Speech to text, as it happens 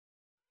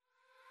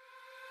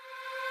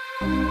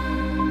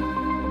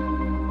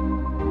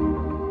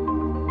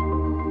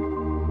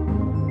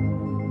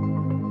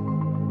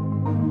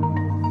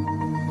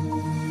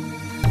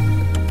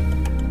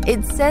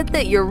It's said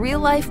that your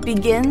real life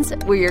begins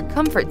where your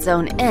comfort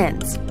zone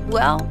ends.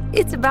 Well,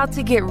 it's about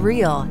to get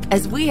real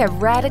as we have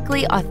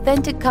radically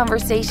authentic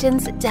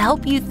conversations to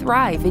help you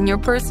thrive in your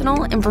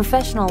personal and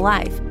professional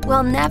life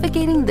while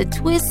navigating the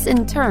twists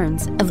and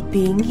turns of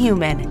being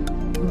human.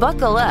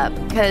 Buckle up,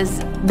 because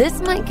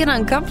This Might Get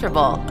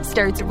Uncomfortable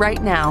starts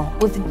right now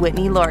with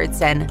Whitney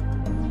Lauritsen.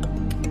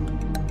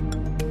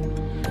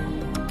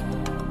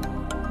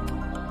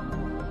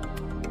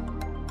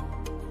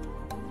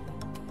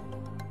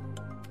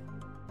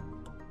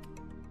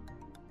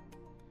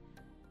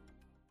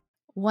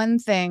 One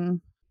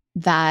thing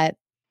that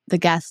the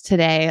guest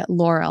today,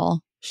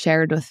 Laurel,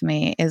 shared with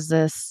me is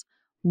this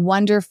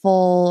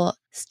wonderful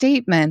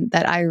statement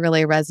that I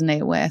really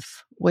resonate with,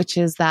 which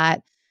is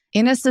that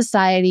in a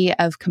society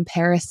of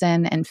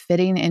comparison and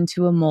fitting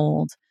into a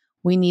mold,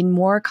 we need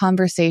more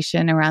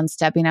conversation around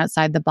stepping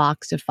outside the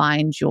box to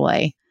find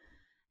joy.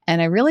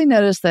 And I really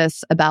noticed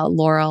this about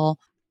Laurel.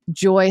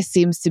 Joy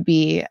seems to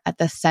be at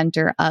the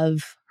center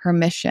of her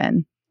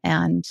mission,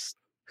 and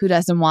who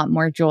doesn't want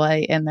more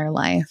joy in their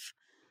life?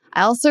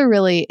 I also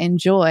really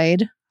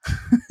enjoyed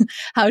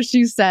how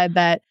she said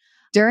that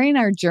during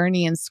our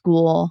journey in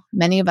school,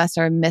 many of us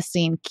are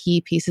missing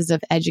key pieces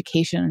of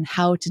education on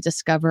how to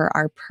discover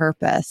our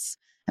purpose.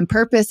 And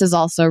purpose is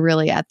also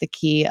really at the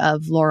key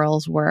of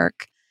Laurel's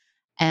work.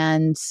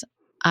 And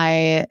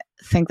I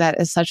think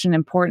that is such an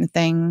important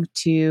thing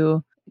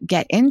to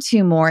get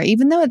into more,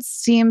 even though it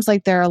seems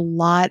like there are a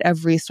lot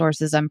of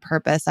resources on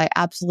purpose. I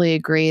absolutely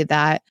agree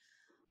that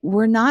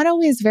we're not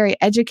always very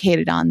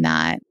educated on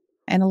that.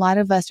 And a lot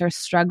of us are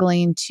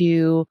struggling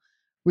to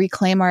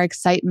reclaim our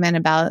excitement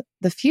about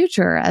the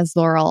future, as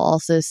Laurel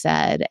also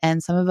said.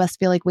 And some of us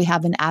feel like we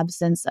have an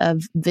absence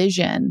of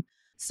vision.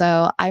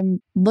 So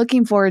I'm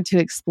looking forward to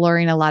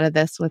exploring a lot of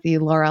this with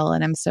you, Laurel.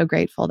 And I'm so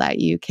grateful that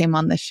you came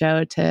on the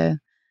show to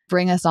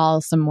bring us all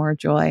some more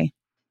joy.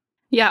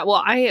 Yeah,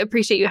 well, I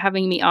appreciate you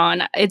having me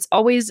on. It's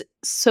always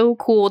so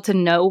cool to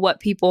know what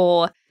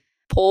people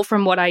pull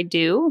from what I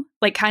do,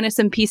 like kind of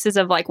some pieces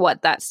of like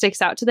what that sticks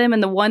out to them.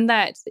 And the one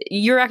that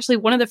you're actually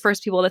one of the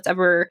first people that's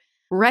ever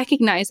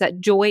recognized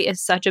that joy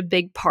is such a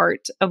big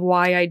part of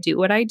why I do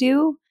what I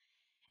do.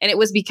 And it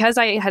was because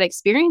I had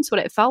experienced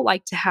what it felt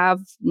like to have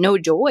no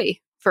joy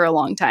for a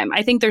long time.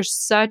 I think there's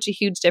such a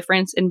huge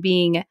difference in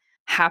being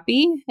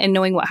happy and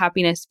knowing what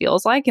happiness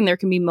feels like. And there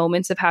can be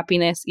moments of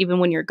happiness even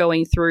when you're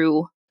going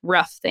through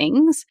rough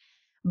things.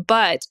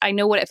 But I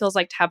know what it feels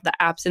like to have the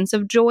absence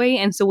of joy.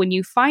 And so when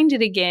you find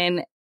it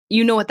again,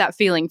 you know what that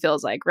feeling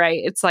feels like,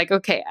 right? It's like,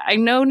 okay, I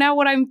know now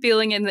what I'm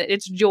feeling and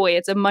it's joy.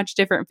 It's a much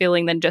different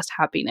feeling than just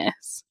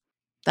happiness.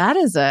 That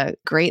is a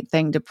great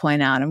thing to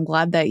point out. I'm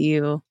glad that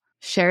you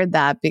shared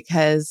that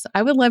because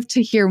I would love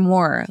to hear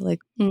more.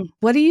 Like,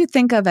 what do you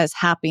think of as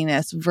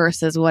happiness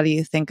versus what do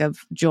you think of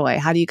joy?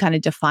 How do you kind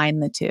of define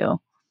the two?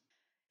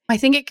 I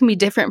think it can be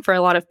different for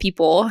a lot of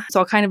people. So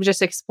I'll kind of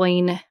just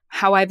explain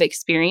how I've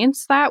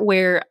experienced that,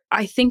 where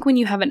I think when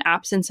you have an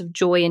absence of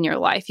joy in your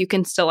life, you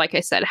can still, like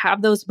I said,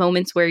 have those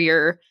moments where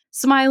you're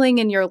smiling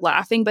and you're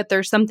laughing, but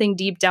there's something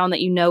deep down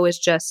that you know is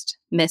just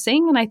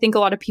missing. And I think a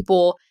lot of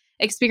people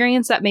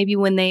experience that maybe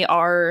when they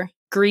are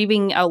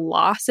grieving a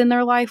loss in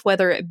their life,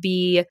 whether it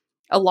be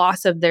a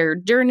loss of their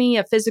journey,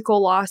 a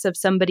physical loss of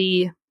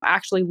somebody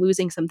actually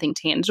losing something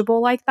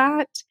tangible like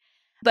that.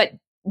 But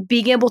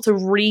being able to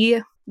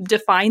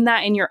redefine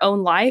that in your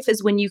own life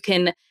is when you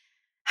can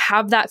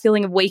have that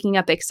feeling of waking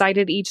up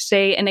excited each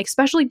day. And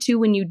especially too,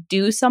 when you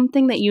do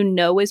something that you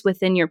know is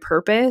within your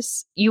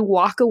purpose, you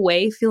walk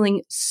away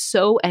feeling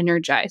so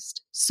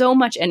energized, so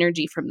much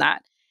energy from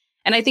that.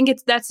 And I think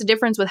that's the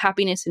difference with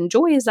happiness and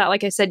joy is that,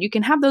 like I said, you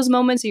can have those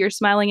moments that you're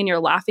smiling and you're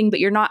laughing,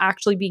 but you're not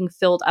actually being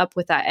filled up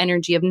with that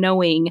energy of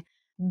knowing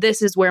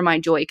this is where my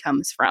joy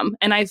comes from.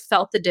 And I've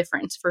felt the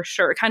difference for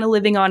sure. Kind of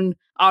living on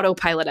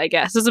autopilot, I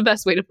guess, is the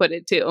best way to put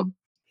it too.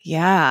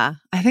 Yeah,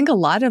 I think a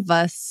lot of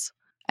us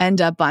end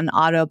up on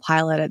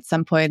autopilot at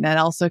some point. And that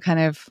also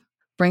kind of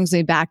brings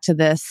me back to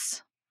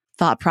this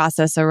thought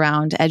process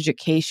around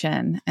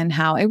education and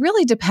how it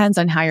really depends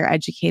on how you're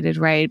educated,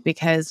 right?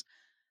 Because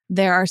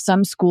there are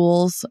some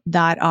schools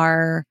that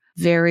are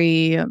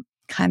very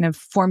kind of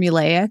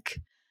formulaic,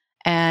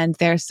 and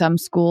there are some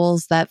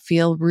schools that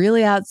feel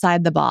really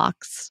outside the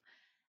box.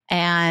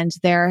 And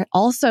there are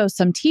also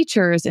some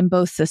teachers in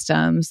both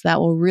systems that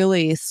will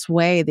really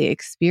sway the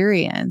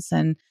experience.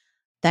 And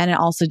then it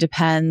also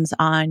depends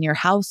on your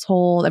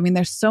household. I mean,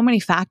 there's so many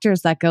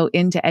factors that go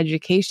into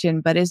education,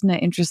 but isn't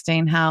it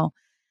interesting how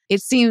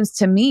it seems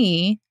to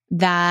me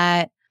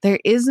that there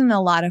isn't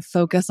a lot of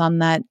focus on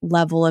that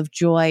level of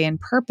joy and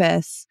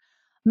purpose.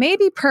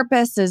 Maybe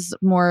purpose is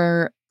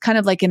more kind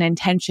of like an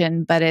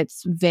intention, but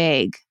it's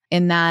vague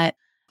in that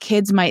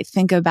kids might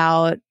think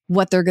about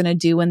what they're going to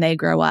do when they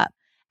grow up.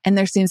 And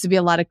there seems to be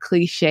a lot of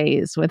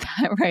cliches with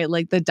that, right?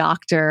 Like the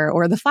doctor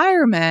or the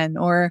fireman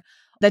or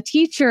the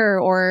teacher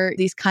or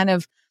these kind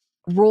of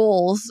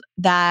roles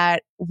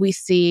that we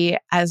see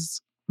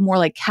as more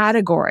like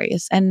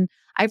categories. And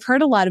I've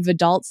heard a lot of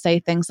adults say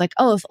things like,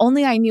 oh, if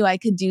only I knew I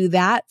could do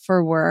that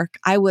for work,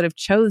 I would have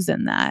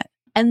chosen that.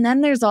 And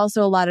then there's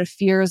also a lot of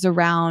fears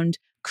around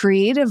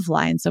creative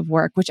lines of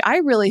work, which I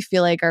really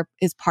feel like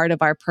is part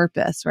of our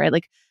purpose, right?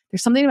 Like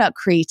there's something about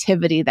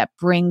creativity that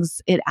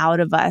brings it out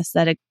of us,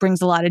 that it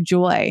brings a lot of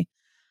joy.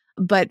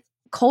 But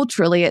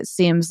culturally, it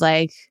seems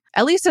like,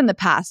 at least in the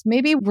past,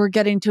 maybe we're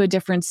getting to a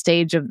different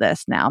stage of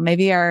this now.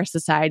 Maybe our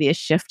society is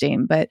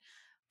shifting. But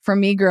for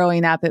me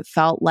growing up, it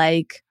felt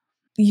like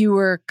you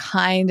were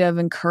kind of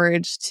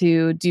encouraged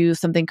to do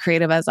something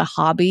creative as a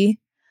hobby,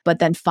 but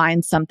then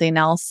find something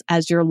else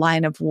as your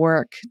line of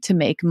work to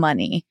make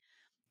money.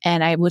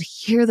 And I would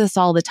hear this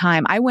all the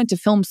time. I went to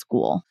film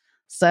school.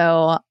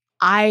 So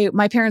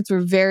my parents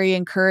were very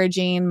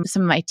encouraging.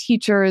 Some of my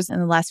teachers in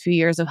the last few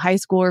years of high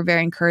school were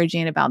very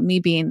encouraging about me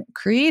being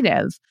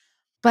creative.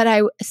 But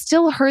I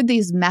still heard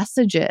these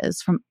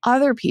messages from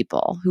other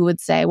people who would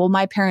say, well,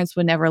 my parents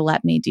would never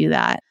let me do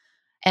that.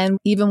 And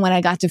even when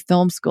I got to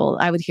film school,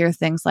 I would hear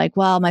things like,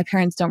 well, my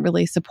parents don't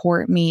really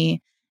support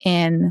me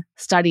in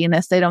studying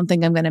this. They don't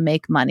think I'm going to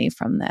make money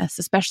from this,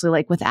 especially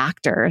like with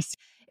actors.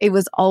 It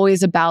was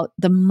always about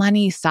the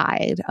money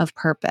side of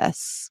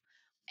purpose.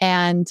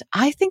 And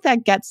I think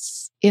that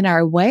gets in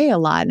our way a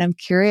lot. And I'm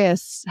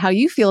curious how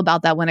you feel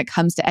about that when it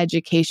comes to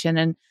education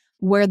and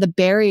where the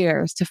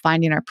barriers to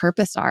finding our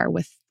purpose are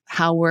with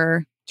how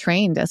we're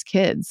trained as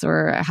kids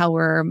or how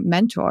we're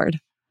mentored.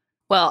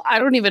 Well, I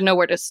don't even know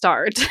where to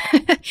start.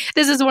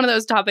 This is one of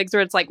those topics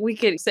where it's like we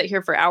could sit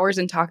here for hours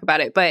and talk about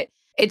it, but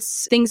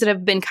it's things that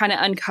have been kind of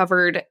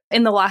uncovered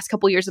in the last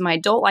couple of years of my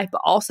adult life,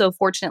 but also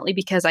fortunately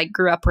because I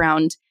grew up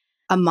around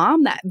a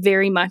mom that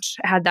very much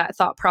had that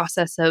thought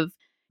process of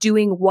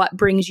doing what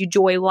brings you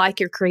joy, like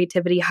your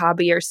creativity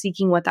hobby, or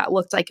seeking what that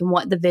looked like and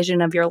what the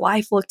vision of your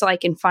life looked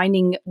like and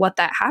finding what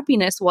that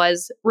happiness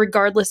was,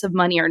 regardless of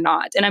money or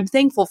not. And I'm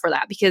thankful for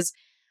that because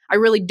I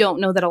really don't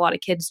know that a lot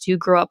of kids do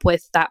grow up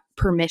with that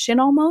permission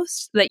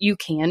almost that you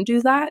can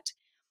do that.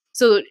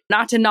 So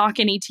not to knock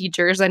any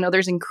teachers, I know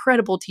there's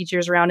incredible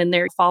teachers around and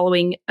they're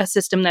following a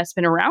system that's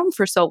been around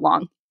for so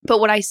long. But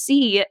what I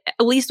see, at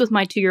least with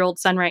my 2-year-old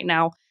son right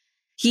now,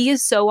 he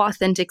is so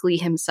authentically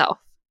himself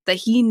that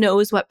he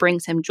knows what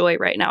brings him joy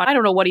right now. I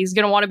don't know what he's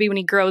going to want to be when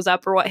he grows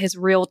up or what his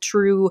real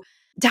true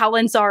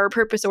talents are,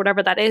 purpose or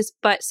whatever that is.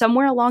 But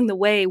somewhere along the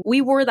way,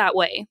 we were that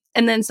way.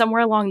 And then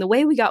somewhere along the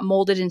way, we got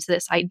molded into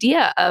this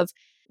idea of,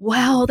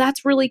 well,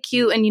 that's really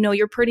cute. And,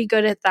 you're pretty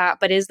good at that.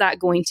 But is that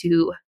going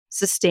to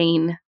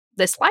sustain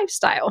this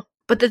lifestyle?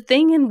 But the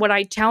thing and what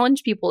I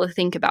challenge people to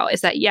think about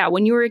is that, yeah,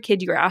 when you were a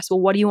kid, you were asked,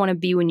 well, what do you want to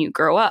be when you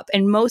grow up?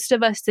 And most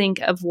of us think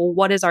of, well,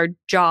 what is our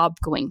job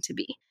going to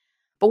be?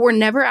 But we're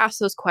never asked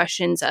those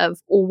questions of,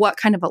 well, what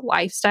kind of a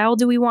lifestyle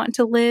do we want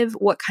to live?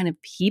 What kind of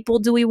people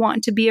do we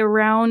want to be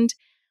around?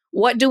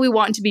 What do we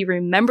want to be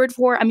remembered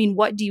for? I mean,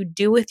 what do you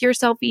do with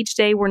yourself each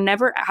day? We're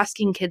never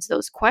asking kids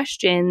those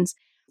questions.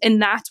 And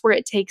that's where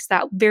it takes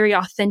that very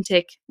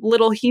authentic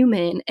little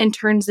human and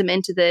turns them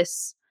into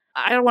this,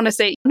 I don't want to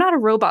say not a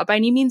robot by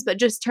any means, but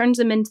just turns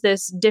them into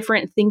this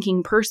different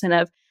thinking person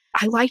of,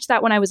 I liked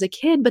that when I was a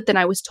kid, but then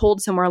I was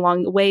told somewhere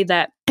along the way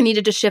that I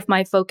needed to shift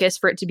my focus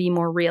for it to be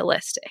more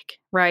realistic,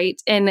 right?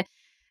 And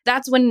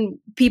that's when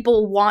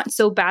people want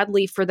so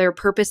badly for their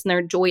purpose and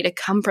their joy to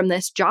come from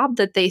this job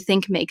that they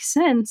think makes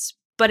sense,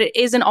 but it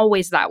isn't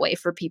always that way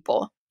for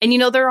people. And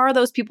there are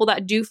those people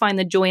that do find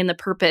the joy and the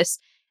purpose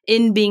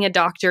in being a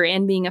doctor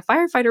and being a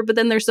firefighter, but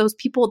then there's those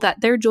people that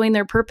their joy and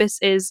their purpose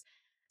is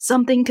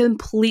something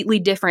completely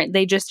different.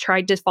 They just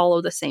tried to follow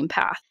the same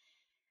path.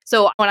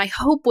 So what I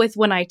hope with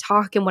when I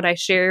talk and what I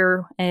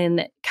share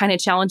and kind of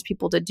challenge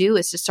people to do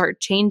is to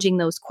start changing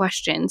those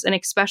questions. And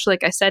especially,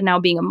 like I said, now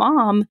being a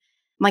mom, I'm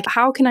like,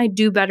 how can I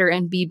do better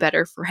and be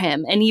better for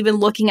him? And even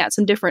looking at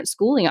some different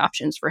schooling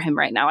options for him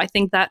right now. I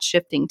think that's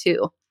shifting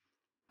too.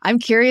 I'm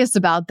curious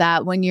about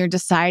that when you're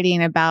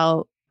deciding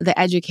about the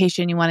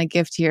education you want to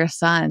give to your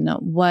son.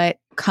 What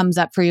comes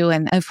up for you?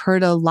 And I've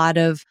heard a lot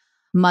of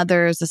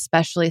mothers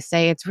especially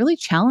say it's really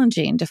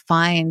challenging to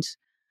find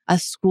a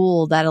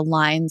school that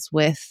aligns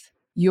with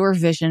your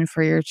vision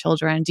for your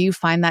children. Do you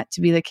find that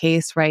to be the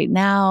case right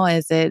now?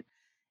 It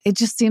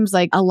just seems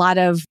like a lot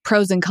of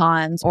pros and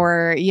cons,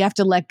 or you have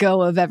to let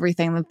go of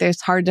everything. That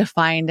there's hard to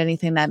find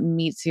anything that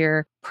meets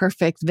your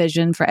perfect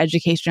vision for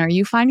education. Are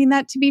you finding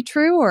that to be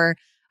true? Or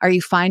are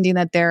you finding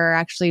that there are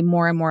actually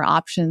more and more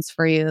options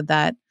for you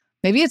that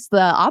maybe it's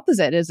the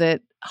opposite? Is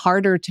it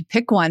harder to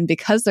pick one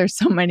because there's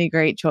so many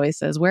great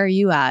choices? Where are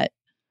you at?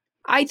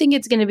 I think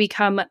it's going to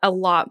become a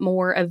lot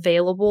more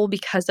available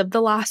because of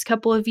the last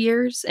couple of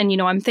years. And,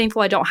 I'm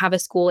thankful I don't have a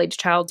school-age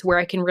child to where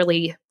I can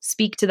really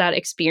speak to that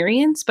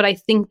experience. But I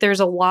think there's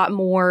a lot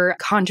more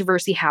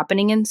controversy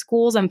happening in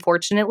schools,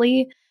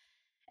 unfortunately.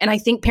 And I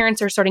think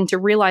parents are starting to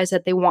realize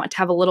that they want to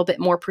have a little bit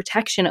more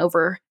protection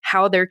over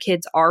how their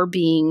kids are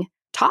being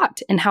taught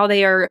and how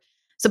they are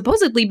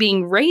supposedly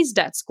being raised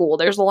at school.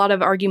 There's a lot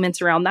of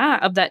arguments around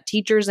that, of that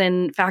teachers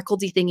and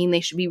faculty thinking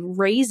they should be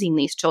raising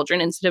these children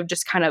instead of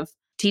just kind of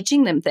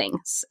teaching them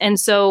things. And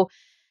so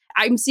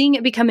I'm seeing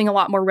it becoming a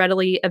lot more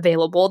readily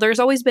available. There's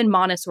always been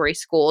Montessori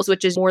schools,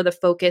 which is more the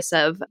focus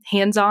of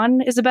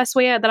hands-on is the best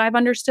way that I've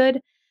understood.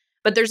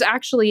 But there's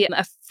actually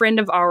a friend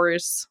of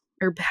ours,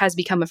 or has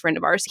become a friend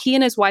of ours. He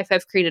and his wife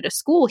have created a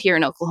school here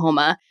in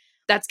Oklahoma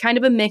that's kind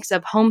of a mix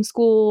of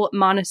homeschool,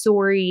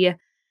 Montessori,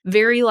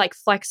 very like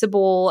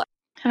flexible.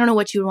 I don't know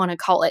what you want to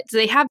call it.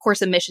 They have, of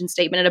course, a mission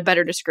statement and a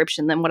better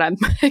description than what I'm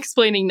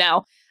explaining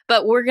now.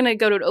 But we're going to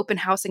go to an open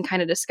house and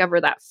kind of discover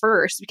that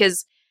first,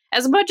 because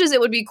as much as it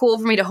would be cool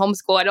for me to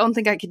homeschool, I don't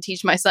think I could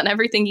teach my son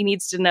everything he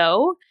needs to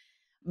know.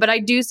 But I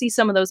do see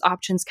some of those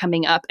options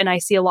coming up, and I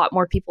see a lot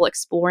more people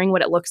exploring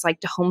what it looks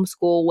like to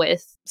homeschool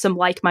with some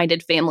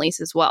like-minded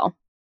families as well.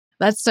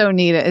 That's so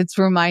neat. It's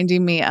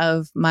reminding me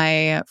of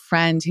my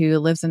friend who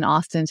lives in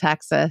Austin,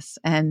 Texas.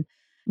 And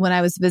when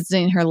I was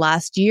visiting her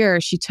last year,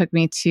 she took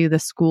me to the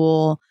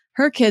school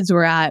her kids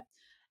were at.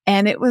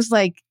 And it was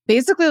like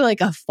basically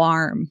like a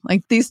farm.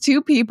 Like these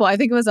two people, I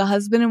think it was a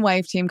husband and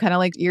wife team, kind of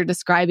like you're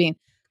describing,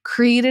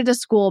 created a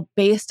school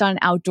based on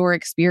outdoor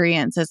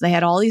experiences. They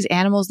had all these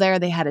animals there.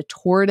 They had a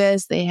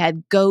tortoise, they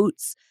had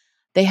goats,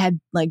 they had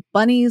like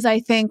bunnies,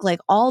 I think, like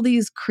all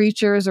these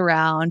creatures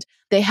around.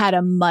 They had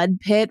a mud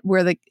pit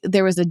where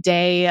there was a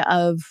day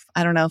of,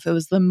 I don't know if it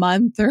was the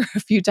month or a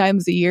few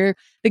times a year,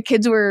 the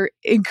kids were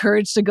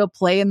encouraged to go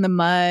play in the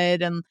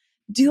mud and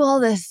do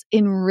all this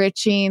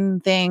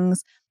enriching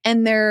things.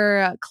 And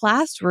their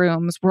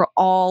classrooms were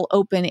all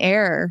open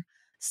air.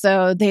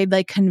 So they'd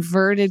like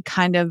converted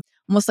kind of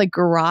almost like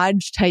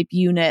garage type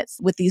units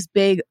with these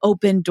big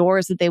open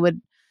doors that they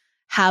would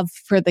have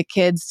for the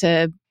kids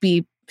to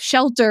be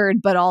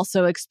sheltered, but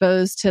also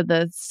exposed to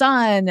the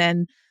sun.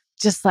 And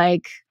just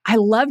like, I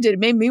loved it. It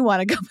made me want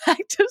to go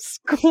back to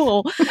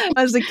school.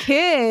 As a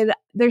kid,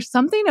 there's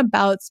something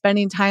about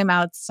spending time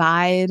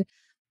outside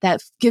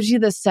that gives you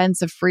the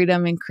sense of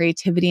freedom and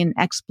creativity and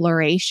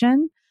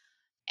exploration.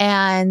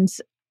 And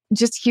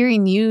just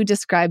hearing you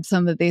describe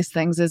some of these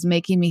things is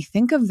making me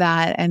think of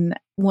that. And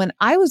when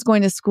I was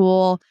going to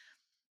school,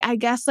 I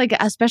guess like,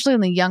 especially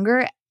in the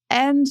younger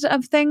end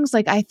of things,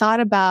 like I thought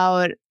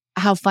about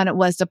how fun it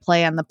was to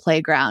play on the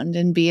playground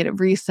and be at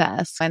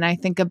recess. And I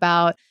think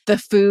about the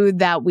food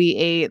that we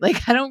ate.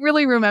 Like, I don't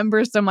really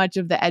remember so much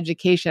of the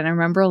education. I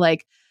remember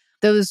like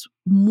those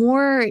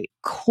more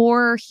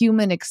core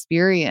human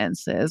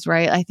experiences,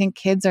 right? I think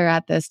kids are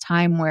at this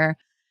time where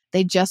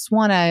they just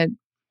want to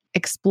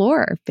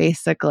explore,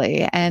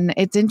 basically. And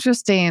it's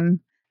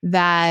interesting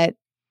that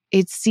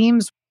it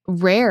seems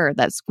rare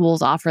that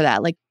schools offer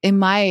that. Like in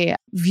my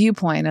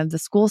viewpoint of the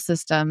school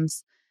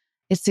systems,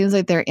 it seems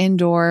like they're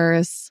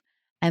indoors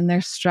and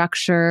they're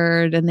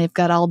structured and they've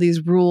got all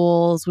these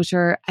rules, which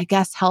are, I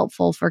guess,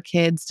 helpful for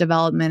kids'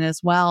 development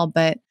as well.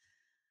 But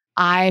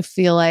I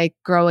feel like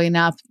growing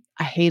up,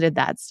 I hated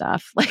that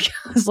stuff. Like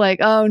I was like,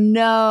 oh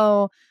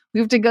no, we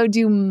have to go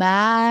do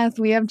math.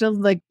 We have to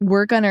like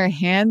work on our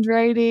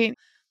handwriting.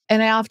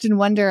 And I often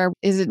wonder,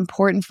 is it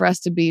important for us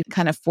to be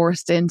kind of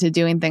forced into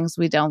doing things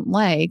we don't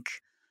like?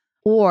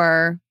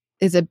 Or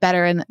is it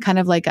better in kind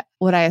of like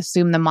what I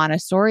assume the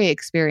Montessori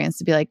experience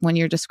to be like when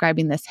you're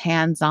describing this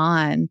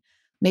hands-on,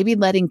 maybe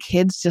letting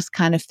kids just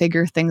kind of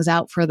figure things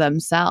out for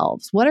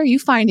themselves? What are you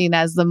finding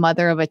as the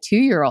mother of a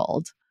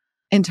 2-year-old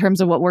in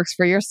terms of what works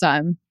for your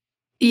son?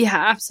 Yeah,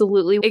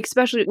 absolutely.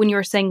 Especially when you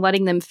were saying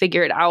letting them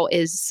figure it out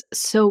is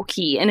so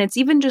key. And it's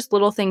even just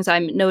little things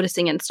I'm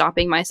noticing and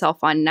stopping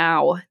myself on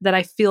now that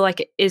I feel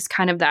like is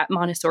kind of that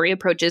Montessori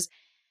approach is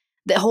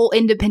the whole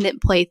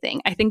independent play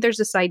thing. I think there's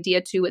this idea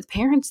too with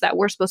parents that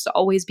we're supposed to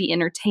always be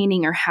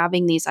entertaining or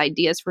having these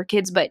ideas for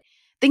kids. But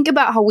think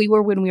about how we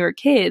were when we were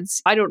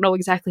kids. I don't know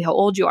exactly how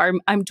old you are.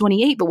 I'm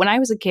 28, but when I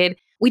was a kid,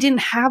 we didn't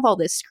have all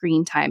this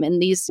screen time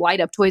and these light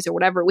up toys or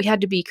whatever. We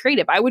had to be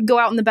creative. I would go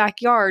out in the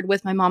backyard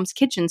with my mom's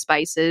kitchen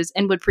spices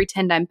and would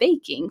pretend I'm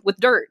baking with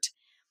dirt.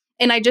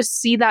 And I just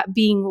see that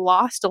being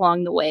lost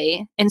along the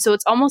way. And so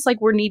it's almost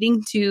like we're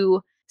needing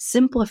to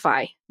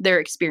simplify their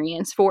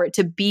experience for it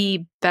to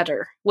be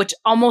better, which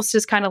almost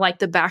is kind of like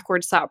the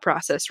backwards thought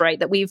process, right?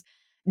 That we've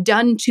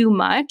done too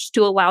much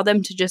to allow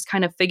them to just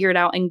kind of figure it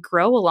out and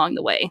grow along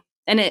the way.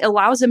 And it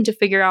allows them to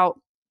figure out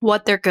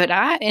what they're good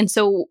at. And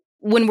so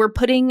when we're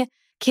putting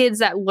kids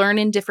that learn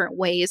in different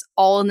ways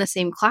all in the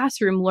same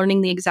classroom,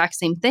 learning the exact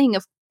same thing,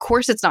 of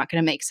course, it's not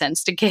going to make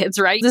sense to kids,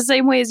 right? The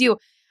same way as you.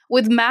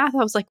 With math,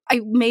 I was like,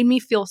 it made me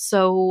feel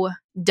so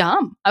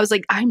dumb. I was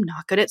like, I'm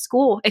not good at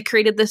school. It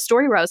created this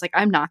story where I was like,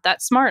 I'm not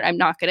that smart. I'm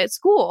not good at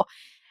school.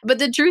 But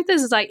the truth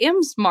is I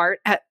am smart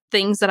at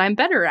things that I'm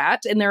better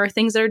at. And there are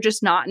things that are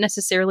just not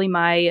necessarily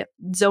my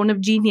zone of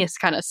genius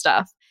kind of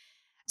stuff.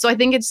 So I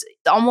think it's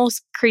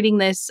almost creating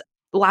this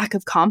lack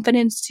of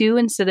confidence too,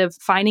 instead of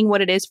finding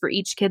what it is for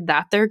each kid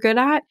that they're good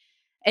at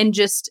and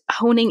just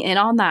honing in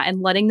on that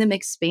and letting them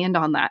expand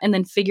on that and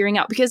then figuring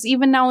out, because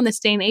even now in this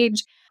day and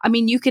age, I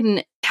mean, you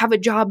can have a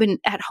job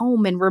at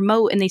home and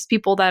remote, and these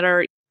people that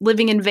are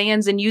living in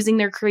vans and using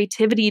their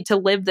creativity to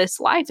live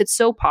this life, it's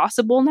so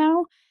possible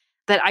now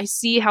that I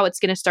see how it's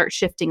going to start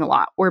shifting a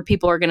lot, where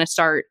people are going to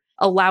start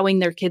allowing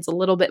their kids a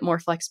little bit more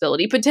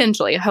flexibility,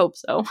 potentially. I hope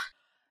so.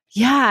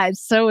 Yeah,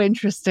 it's so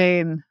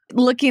interesting.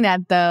 Looking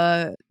at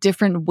the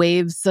different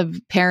waves of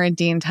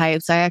parenting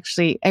types, I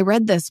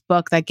read this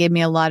book that gave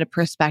me a lot of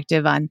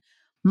perspective on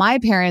my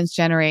parents'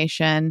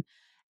 generation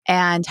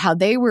and how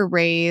they were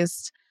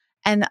raised.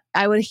 And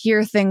I would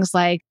hear things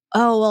like,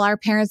 oh, well, our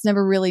parents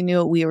never really knew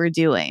what we were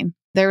doing.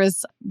 There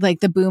was like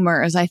the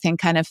boomers, I think,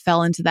 kind of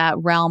fell into that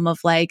realm of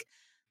like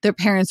their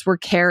parents were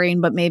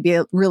caring, but maybe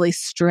really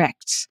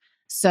strict.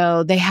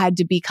 So they had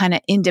to be kind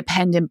of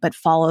independent, but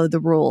follow the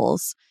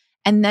rules.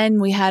 And then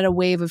we had a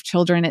wave of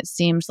children, it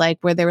seems like,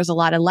 where there was a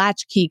lot of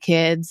latchkey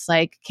kids,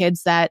 like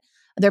kids that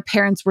their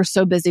parents were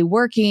so busy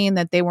working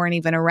that they weren't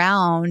even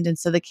around. And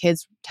so the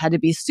kids had to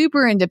be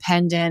super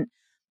independent.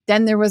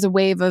 Then there was a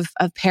wave of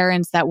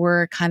parents that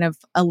were kind of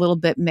a little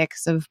bit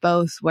mix of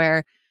both,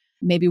 where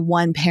maybe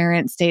one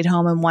parent stayed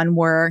home and one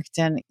worked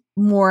and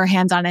more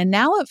hands-on. And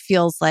now it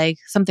feels like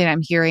something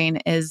I'm hearing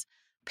is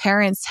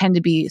parents tend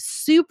to be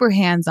super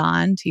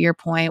hands-on, to your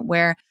point,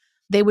 where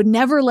they would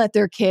never let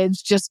their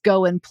kids just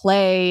go and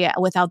play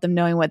without them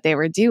knowing what they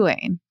were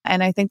doing.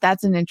 And I think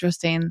that's an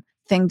interesting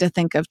thing to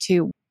think of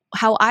too.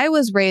 How I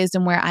was raised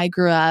and where I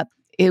grew up,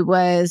 it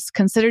was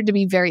considered to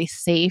be very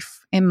safe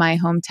in my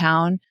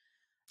hometown.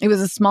 It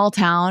was a small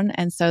town.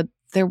 And so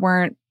there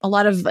weren't a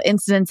lot of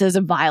incidences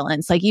of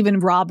violence, like even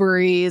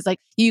robberies, like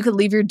you could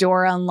leave your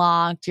door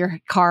unlocked, your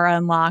car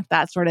unlocked,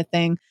 that sort of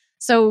thing.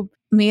 So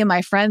me and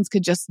my friends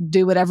could just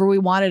do whatever we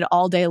wanted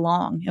all day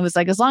long. It was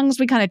like, as long as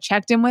we kind of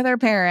checked in with our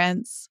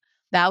parents,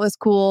 that was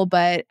cool.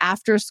 But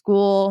after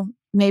school,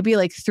 maybe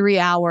like 3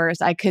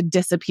 hours, I could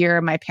disappear.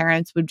 My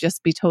parents would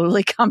just be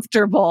totally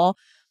comfortable.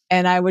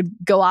 And I would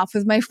go off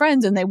with my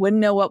friends and they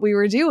wouldn't know what we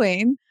were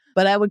doing,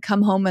 but I would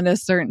come home at a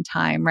certain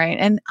time, right?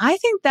 And I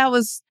think that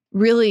was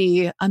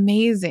really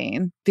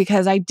amazing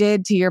because I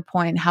did, to your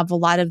point, have a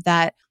lot of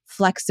that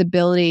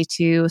flexibility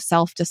to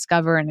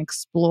self-discover and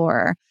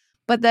explore.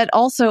 But that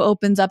also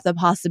opens up the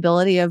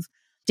possibility of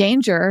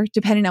danger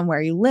depending on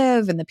where you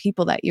live and the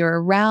people that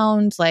you're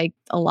around. Like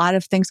a lot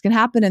of things can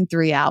happen in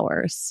 3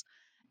 hours.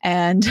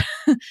 And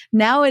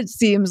now it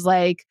seems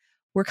like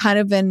we're kind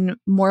of in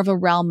more of a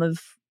realm of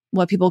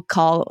what people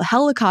call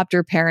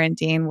helicopter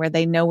parenting, where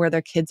they know where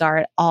their kids are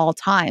at all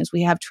times.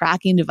 We have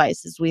tracking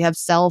devices, we have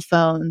cell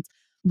phones,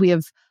 we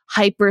have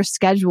hyper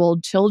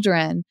scheduled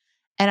children.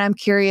 And I'm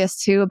curious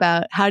too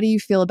about how do you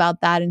feel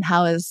about that and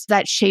how is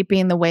that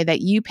shaping the way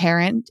that you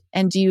parent?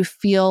 And do you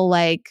feel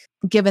like,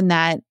 given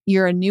that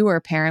you're a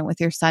newer parent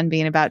with your son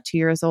being about 2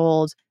 years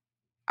old,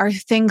 are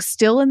things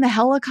still in the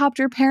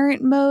helicopter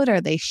parent mode?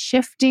 Are they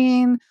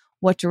shifting?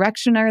 What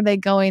direction are they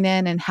going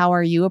in? And how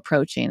are you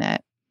approaching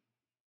it?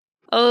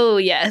 Oh,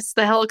 yes,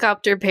 the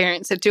helicopter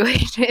parent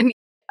situation.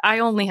 I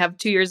only have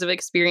 2 years of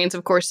experience,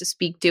 of course, to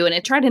speak to, and I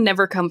try to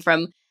never come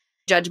from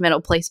a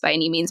judgmental place by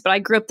any means. But I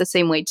grew up the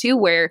same way too,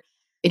 where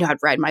I'd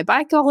ride my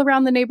bike all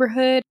around the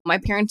neighborhood. My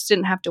parents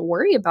didn't have to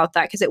worry about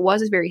that because it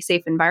was a very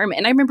safe environment.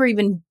 And I remember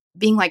even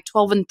being like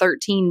 12 and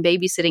 13,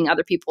 babysitting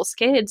other people's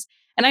kids.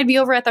 And I'd be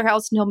over at their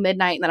house until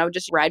midnight. And then I would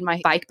just ride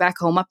my bike back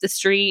home up the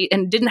street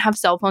and didn't have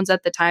cell phones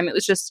at the time.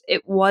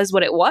 It was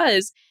what it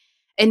was.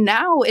 And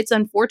now it's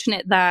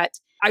unfortunate that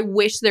I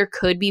wish there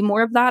could be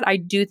more of that. I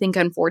do think,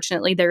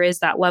 unfortunately, there is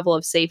that level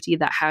of safety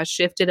that has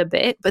shifted a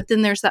bit. But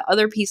then there's that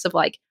other piece of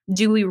like,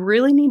 do we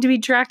really need to be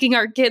tracking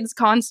our kids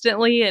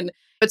constantly? And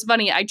it's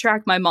funny, I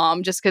track my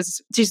mom just because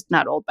she's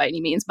not old by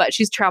any means, but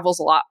she travels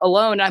a lot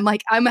alone. I'm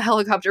like, I'm a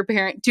helicopter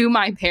parent to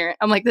my parent.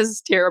 I'm like, this is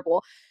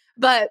terrible.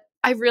 But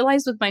I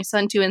realized with my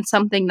son too, and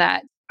something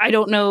that I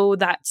don't know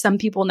that some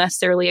people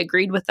necessarily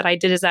agreed with that I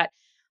did, is that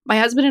my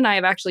husband and I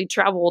have actually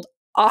traveled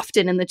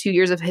often in the 2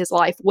 years of his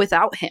life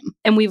without him.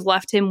 And we've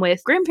left him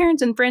with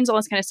grandparents and friends, all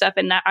this kind of stuff.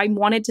 And I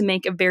wanted to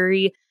make a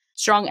very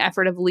strong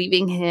effort of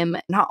leaving him,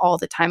 not all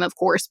the time, of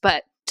course,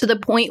 but to the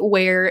point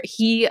where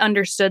he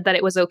understood that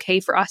it was okay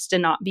for us to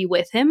not be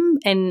with him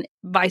and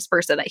vice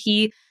versa, that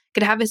he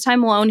could have his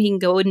time alone, he can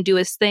go and do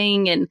his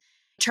thing, and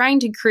trying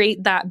to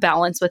create that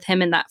balance with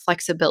him and that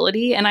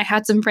flexibility. And I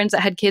had some friends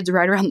that had kids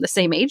right around the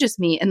same age as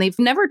me, and they've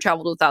never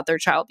traveled without their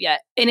child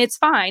yet. And it's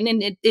fine,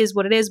 and it is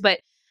what it is.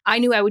 But I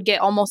knew I would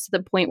get almost to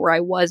the point where I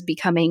was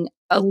becoming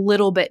a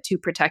little bit too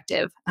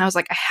protective. And I was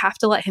like, I have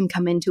to let him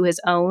come into his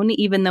own,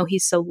 even though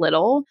he's so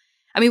little.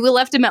 I mean, we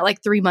left him at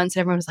like 3 months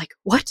and everyone was like,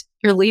 what?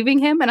 You're leaving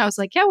him? And I was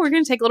like, yeah, we're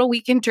going to take a little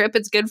weekend trip.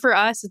 It's good for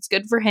us. It's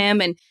good for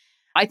him. And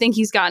I think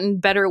he's gotten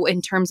better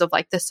in terms of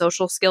like the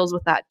social skills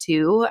with that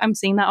too. I'm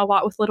seeing that a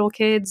lot with little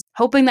kids,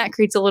 hoping that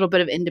creates a little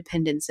bit of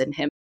independence in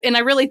him. And I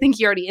really think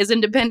he already is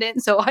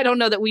independent. So I don't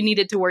know that we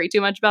needed to worry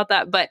too much about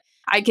that, but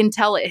I can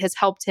tell it has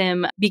helped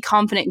him be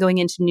confident going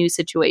into new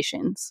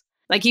situations.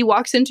 Like he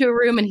walks into a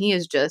room and he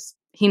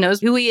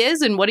knows who he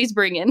is and what he's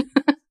bringing.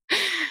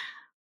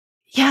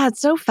 Yeah,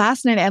 it's so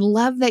fascinating. I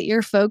love that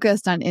you're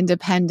focused on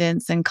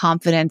independence and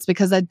confidence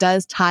because that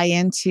does tie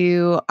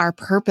into our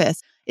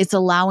purpose. It's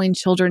allowing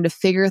children to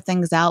figure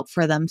things out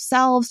for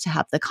themselves, to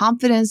have the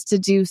confidence to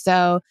do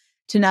so,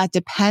 to not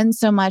depend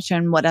so much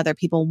on what other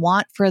people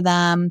want for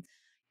them.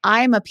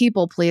 I'm a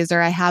people pleaser.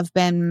 I have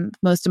been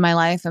most of my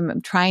life. I'm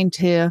trying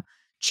to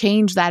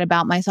change that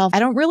about myself. I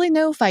don't really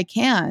know if I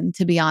can,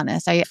 to be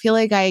honest. I feel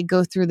like I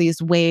go through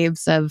these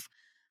waves of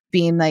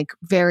being like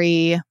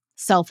very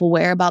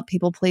self-aware about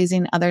people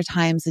pleasing. Other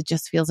times it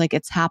just feels like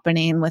it's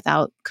happening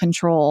without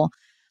control.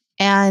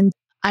 And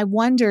I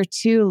wonder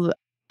too,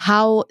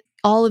 how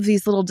all of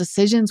these little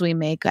decisions we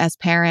make as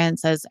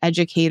parents, as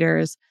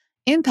educators,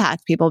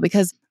 impact people,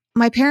 because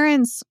my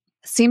parents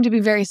seemed to be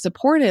very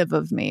supportive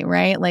of me,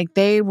 right? Like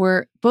they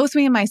were, both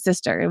me and my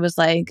sister, it was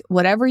like,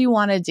 whatever you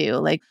want to do,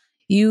 like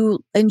you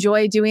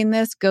enjoy doing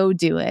this, go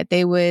do it.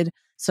 They would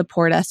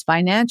support us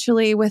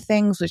financially with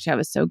things, which I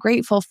was so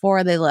grateful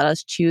for. They let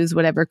us choose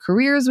whatever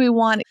careers we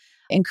want,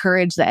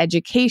 encourage the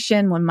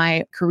education. When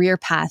my career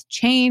path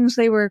changed,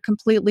 they were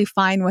completely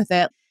fine with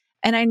it.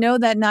 And I know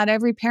that not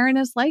every parent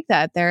is like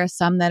that. There are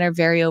some that are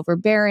very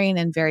overbearing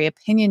and very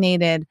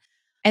opinionated.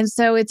 And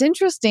so it's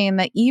interesting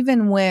that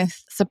even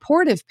with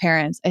supportive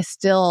parents, I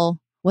still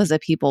was a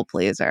people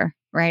pleaser,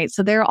 right?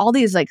 So there are all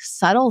these like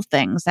subtle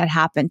things that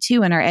happen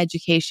too in our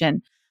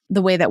education,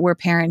 the way that we're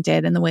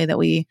parented and the way that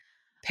we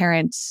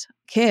parent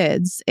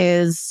kids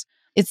is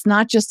it's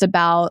not just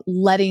about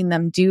letting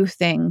them do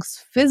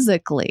things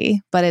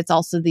physically, but it's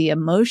also the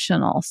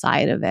emotional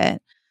side of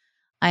it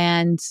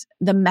and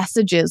the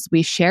messages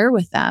we share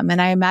with them.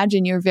 And I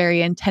imagine you're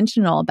very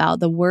intentional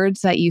about the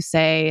words that you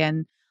say.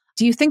 And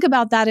do you think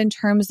about that in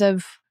terms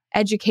of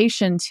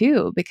education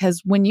too?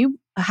 Because when you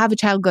have a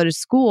child go to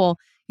school,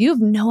 you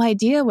have no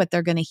idea what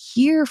they're going to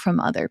hear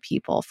from other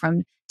people,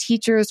 from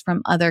teachers,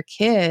 from other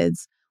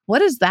kids.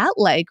 What is that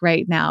like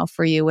right now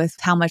for you with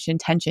how much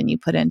intention you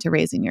put into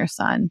raising your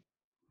son?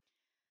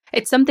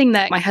 It's something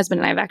that my husband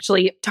and I have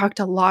actually talked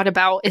a lot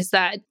about, is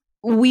that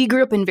we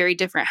grew up in very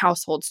different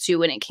households too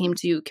when it came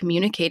to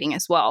communicating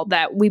as well,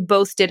 that we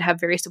both did have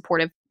very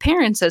supportive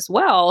parents as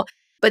well.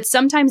 But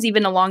sometimes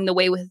even along the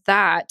way with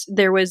that,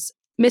 there was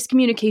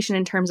miscommunication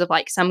in terms of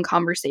like some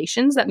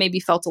conversations that maybe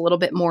felt a little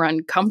bit more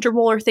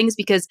uncomfortable or things,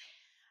 because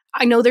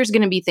I know there's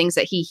going to be things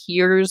that he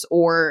hears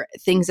or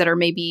things that are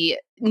maybe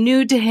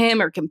new to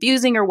him or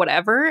confusing or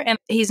whatever. And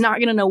he's not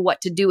going to know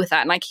what to do with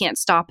that. And I can't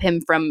stop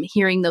him from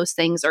hearing those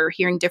things or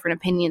hearing different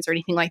opinions or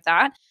anything like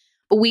that.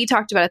 But we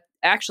talked about it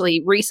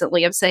actually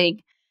recently of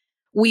saying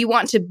we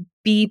want to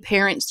be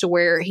parents to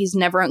where he's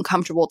never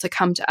uncomfortable to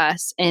come to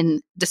us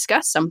and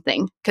discuss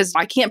something, because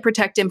I can't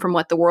protect him from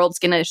what the world's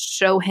going to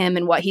show him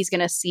and what he's going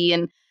to see.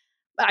 And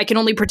I can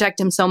only protect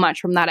him so much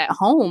from that at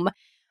home.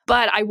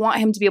 But I want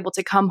him to be able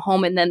to come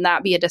home and then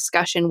that be a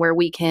discussion where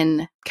we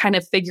can kind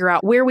of figure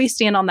out where we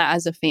stand on that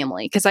as a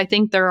family. Because I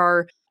think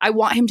I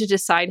want him to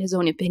decide his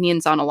own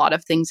opinions on a lot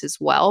of things as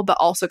well, but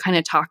also kind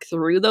of talk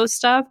through those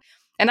stuff.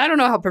 And I don't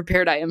know how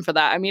prepared I am for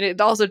that. I mean, it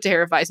also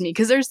terrifies me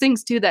because there's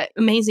things too that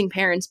amazing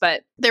parents,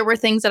 but there were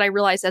things that I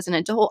realized as an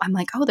adult. I'm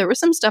like, oh, there was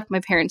some stuff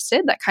my parents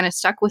did that kind of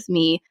stuck with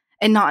me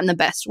and not in the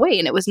best way.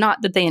 And it was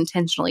not that they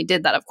intentionally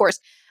did that, of course.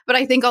 But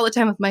I think all the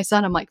time with my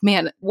son, I'm like,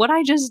 man, what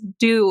I just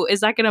do,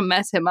 is that going to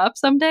mess him up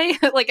someday?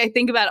 Like I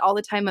think about it all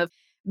the time of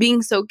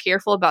being so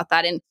careful about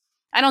that. And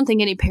I don't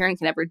think any parent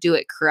can ever do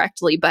it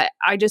correctly, but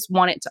I just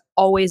want it to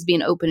always be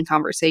an open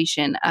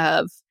conversation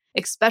of,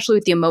 especially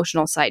with the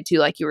emotional side too,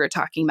 like you were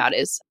talking about,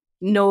 is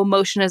no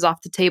emotion is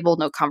off the table,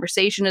 no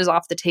conversation is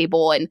off the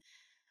table. And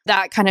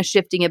that kind of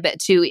shifting a bit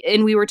too.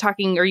 And we were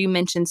talking, or you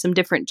mentioned some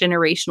different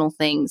generational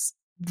things.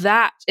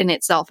 That in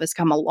itself has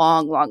come a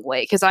long, long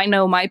way. Because I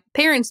know my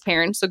parents'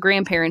 parents, so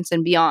grandparents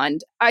and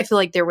beyond, I feel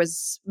like there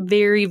was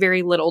very,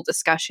 very little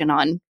discussion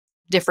on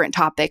different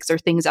topics or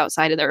things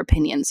outside of their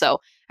opinion. So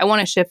I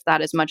want to shift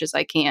that as much as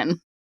I can.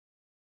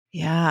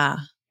 Yeah.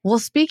 Well,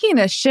 speaking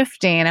of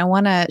shifting, I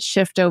want to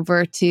shift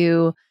over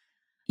to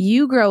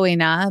you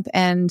growing up,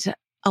 and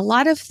a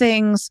lot of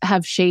things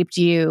have shaped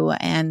you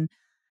and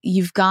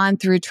you've gone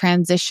through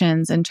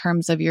transitions in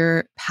terms of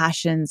your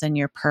passions and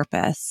your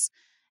purpose.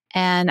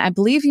 And I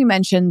believe you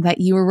mentioned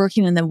that you were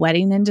working in the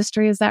wedding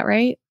industry. Is that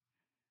right?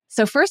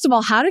 So first of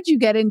all, how did you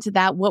get into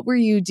that? What were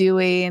you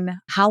doing?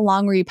 How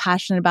long were you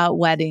passionate about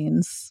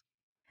weddings?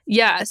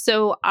 Yeah,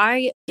 so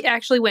I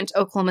actually went to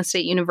Oklahoma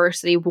State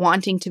University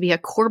wanting to be a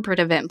corporate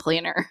event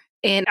planner.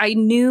 And I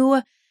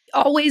knew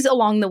always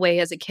along the way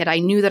as a kid, I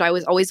knew that I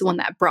was always the one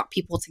that brought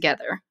people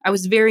together. I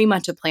was very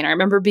much a planner. I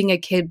remember being a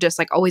kid just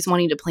like always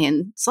wanting to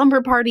plan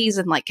slumber parties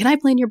and like, can I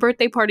plan your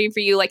birthday party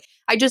for you? Like,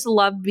 I just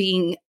love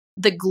being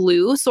the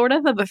glue sort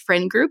of a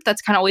friend group.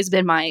 That's kind of always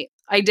been my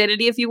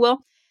identity, if you will.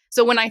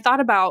 So when I thought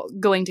about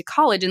going to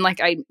college, and like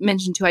I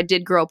mentioned too, I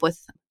did grow up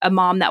with a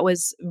mom that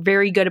was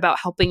very good about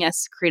helping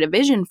us create a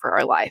vision for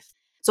our life.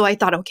 So I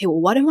thought, okay,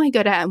 well, what am I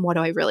good at and what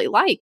do I really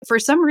like? For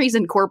some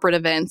reason, corporate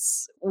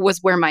events was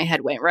where my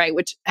head went, right?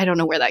 Which I don't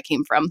know where that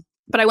came from.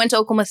 But I went to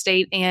Oklahoma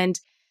State, and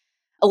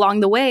along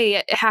the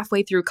way,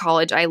 halfway through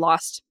college, I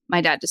lost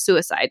my dad to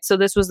suicide. So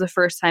this was the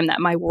first time that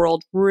my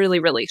world really,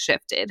 really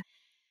shifted.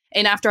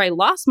 And after I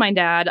lost my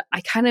dad,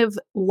 I kind of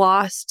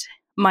lost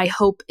my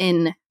hope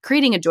in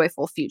creating a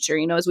joyful future.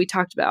 You know, as we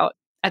talked about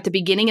at the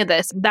beginning of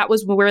this, that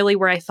was really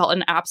where I felt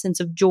an absence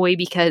of joy,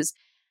 because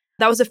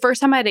that was the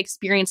first time I had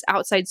experienced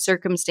outside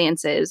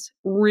circumstances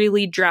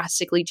really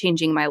drastically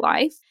changing my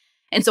life.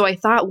 And so I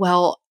thought,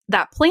 well,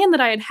 that plan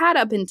that I had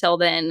up until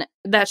then,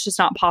 that's just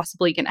not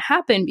possibly going to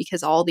happen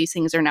because all these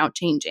things are now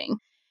changing.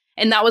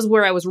 And that was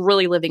where I was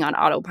really living on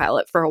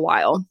autopilot for a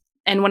while.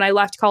 And when I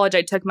left college,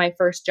 I took my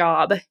first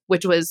job,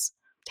 which was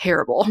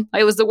terrible.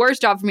 It was the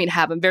worst job for me to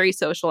have. I'm very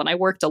social and I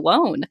worked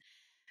alone.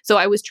 So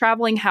I was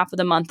traveling half of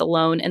the month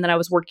alone, and then I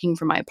was working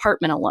from my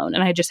apartment alone,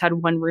 and I just had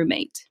one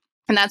roommate.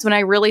 And that's when I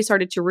really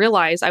started to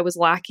realize I was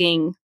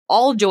lacking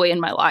all joy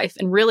in my life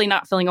and really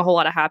not feeling a whole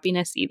lot of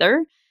happiness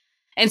either.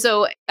 And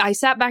so I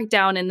sat back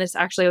down, and this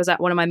actually was at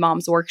one of my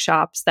mom's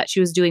workshops that she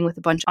was doing with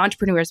a bunch of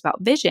entrepreneurs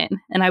about vision.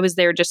 And I was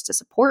there just to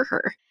support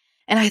her.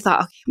 And I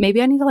thought, okay,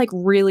 maybe I need to like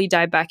really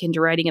dive back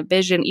into writing a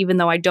vision, even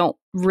though I don't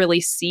really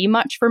see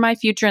much for my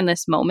future in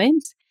this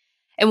moment.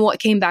 And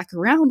what came back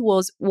around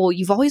was, well,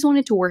 you've always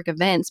wanted to work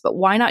events, but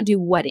why not do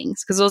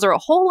weddings? Because those are a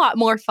whole lot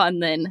more fun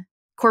than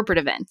corporate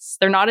events.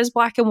 They're not as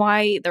black and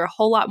white. They're a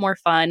whole lot more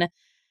fun.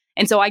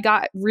 And so I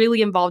got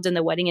really involved in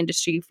the wedding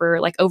industry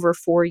for like over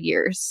 4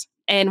 years.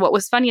 And what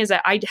was funny is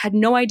that I had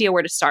no idea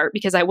where to start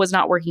because I was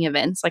not working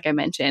events, like I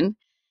mentioned.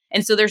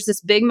 And so there's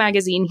this big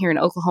magazine here in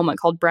Oklahoma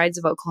called Brides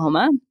of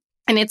Oklahoma.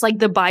 And it's like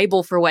the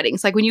Bible for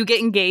weddings. Like when you get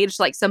engaged,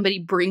 like somebody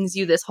brings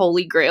you this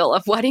holy grail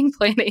of wedding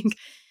planning.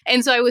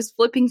 And so I was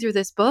flipping through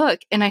this book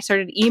and I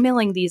started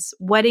emailing these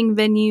wedding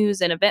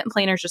venues and event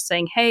planners just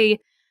saying, hey,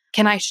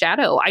 can I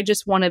shadow? I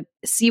just want to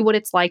see what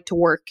it's like to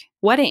work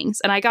weddings.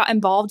 And I got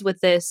involved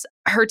with this.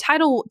 Her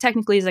title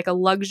technically is like a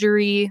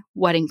luxury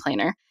wedding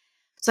planner.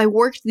 So I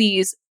worked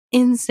these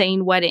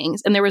insane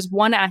weddings. And there was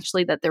one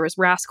actually that there was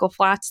Rascal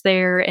Flatts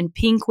there and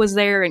Pink was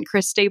there and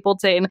Chris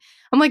Stapleton.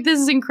 I'm like, this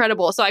is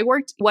incredible. So I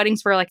worked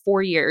weddings for like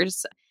 4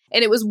 years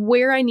and it was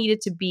where I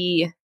needed to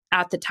be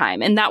at the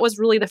time. And that was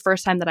really the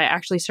first time that I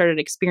actually started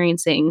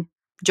experiencing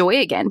joy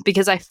again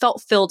because I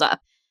felt filled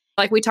up.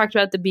 Like we talked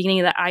about at the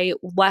beginning that I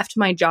left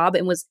my job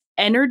and was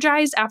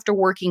energized after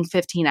working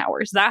 15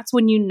 hours. That's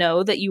when you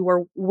know that you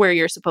were where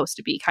you're supposed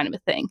to be kind of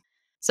a thing.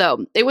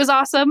 So it was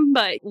awesome,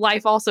 but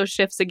life also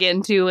shifts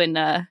again too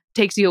and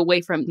takes you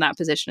away from that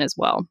position as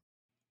well.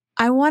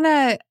 I want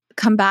to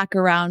come back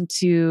around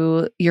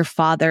to your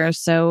father.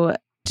 So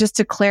just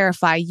to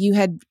clarify, you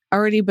had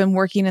already been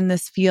working in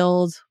this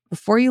field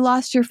before you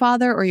lost your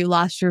father, or you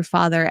lost your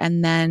father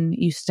and then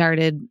you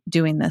started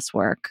doing this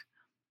work?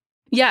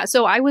 Yeah,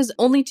 so I was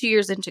only 2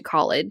 years into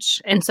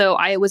college. And so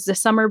I was the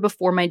summer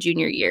before my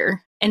junior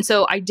year. And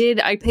so I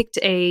picked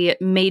a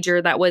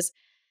major that was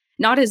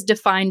not as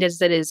defined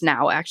as it is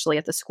now, actually,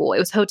 at the school. It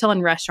was hotel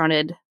and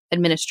restaurant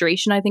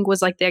administration, I think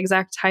was like the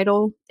exact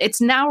title. It's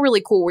now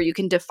really cool where you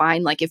can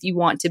define like if you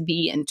want to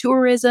be in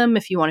tourism,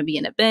 if you want to be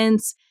in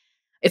events,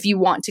 if you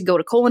want to go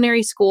to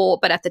culinary school.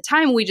 But at the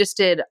time, we just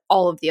did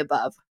all of the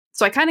above.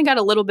 So I kind of got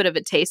a little bit of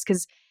a taste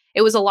because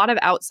it was a lot of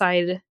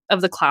outside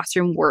of the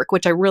classroom work,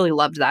 which I really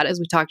loved that. As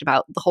we talked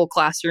about, the whole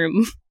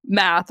classroom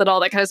math and all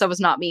that kind of stuff was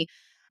not me.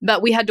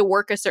 But we had to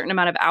work a certain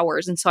amount of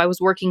hours. And so I was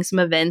working some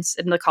events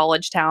in the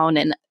college town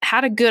and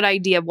had a good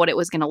idea of what it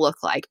was going to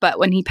look like. But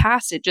when he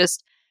passed, it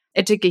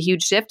took a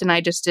huge shift. And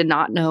I just did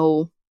not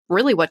know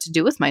really what to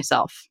do with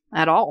myself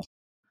at all.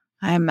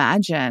 I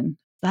imagine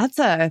that's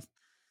a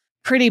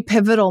pretty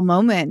pivotal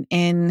moment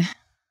in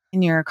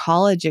your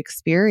college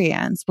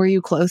experience. Were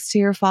you close to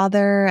your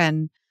father?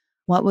 And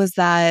what was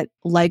that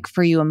like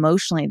for you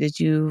emotionally? Did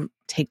you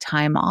take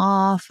time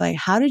off? Like,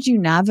 how did you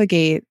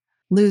navigate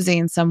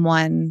losing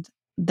someone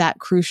that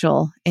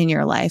crucial in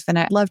your life? And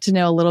I'd love to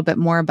know a little bit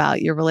more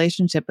about your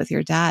relationship with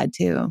your dad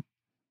too.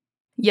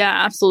 Yeah,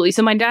 absolutely.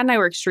 So my dad and I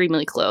were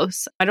extremely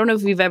close. I don't know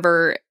if you've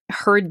ever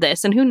heard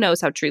this, and who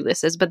knows how true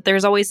this is, but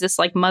there's always this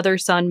like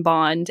mother-son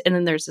bond, and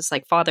then there's this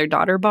like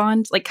father-daughter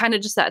bond, like kind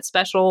of just that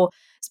special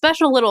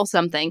little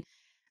something.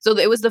 So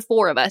it was the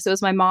four of us. It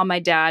was my mom, my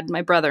dad,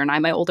 my brother, and I,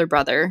 my older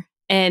brother.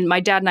 And my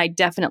dad and I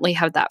definitely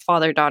have that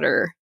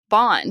father-daughter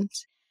bond.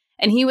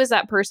 And he was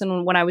that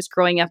person when I was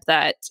growing up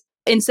that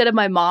instead of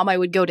my mom, I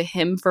would go to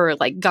him for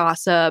like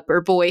gossip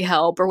or boy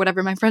help or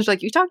whatever. My friends were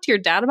like, you talk to your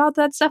dad about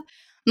that stuff?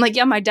 I'm like,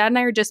 yeah, my dad and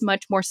I are just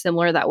much more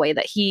similar that way,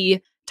 that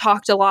he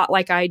talked a lot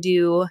like I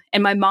do.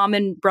 And my mom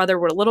and brother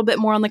were a little bit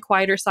more on the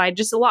quieter side,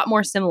 just a lot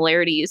more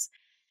similarities.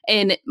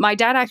 And my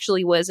dad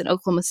actually was an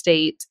Oklahoma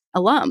State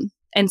alum.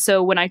 And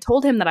so when I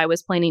told him that I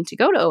was planning to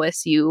go to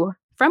OSU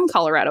from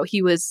Colorado,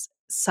 he was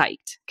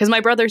psyched because my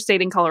brother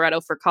stayed in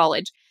Colorado for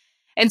college.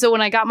 And so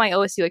when I got my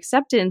OSU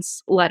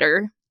acceptance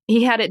letter,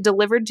 he had it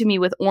delivered to me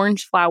with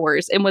orange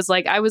flowers and was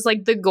like, I was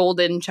like the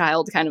golden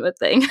child kind of a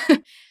thing.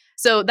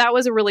 So that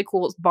was a really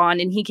cool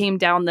bond. And he came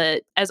down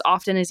as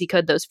often as he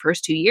could those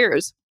first 2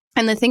 years.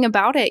 And the thing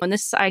about it, and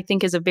this I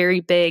think is a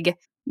very big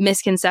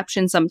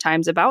misconception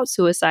sometimes about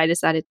suicide,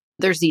 is that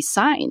there's these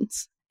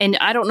signs. And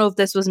I don't know if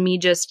this was me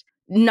just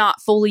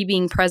not fully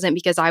being present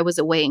because I was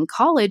away in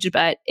college,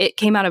 but it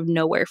came out of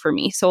nowhere for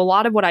me. So a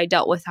lot of what I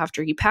dealt with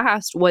after he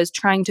passed was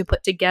trying to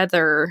put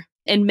together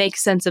and make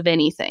sense of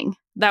anything.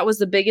 That was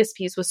the biggest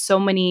piece, with so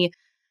many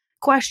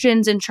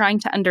questions and trying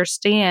to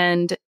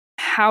understand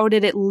how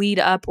did it lead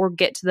up or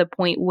get to the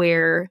point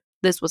where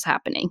this was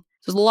happening.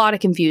 There's a lot of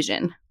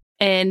confusion.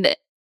 And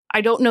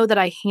I don't know that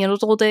I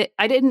handled it.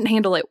 I didn't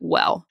handle it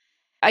well.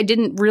 I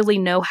didn't really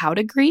know how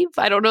to grieve.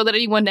 I don't know that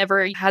anyone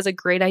ever has a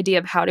great idea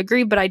of how to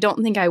grieve, but I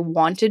don't think I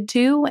wanted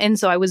to. And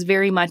so I was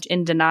very much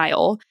in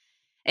denial.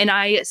 And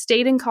I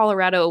stayed in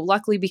Colorado,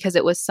 luckily because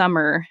it was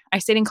summer. I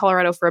stayed in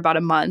Colorado for about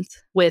a month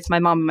with my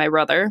mom and my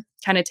brother,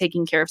 kind of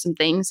taking care of some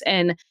things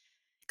and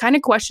kind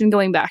of questioned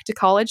going back to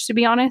college, to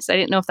be honest. I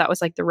didn't know if that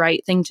was like the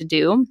right thing to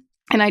do.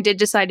 And I did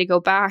decide to go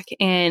back.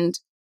 And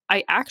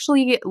I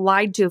actually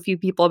lied to a few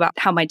people about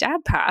how my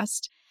dad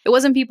passed. It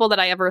wasn't people that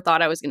I ever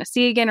thought I was going to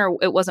see again, or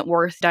it wasn't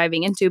worth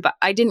diving into, but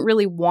I didn't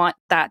really want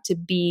that to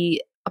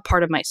be a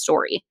part of my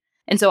story.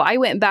 And so I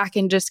went back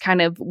and just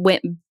kind of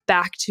went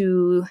back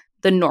to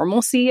the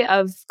normalcy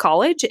of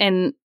college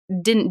and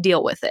didn't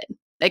deal with it.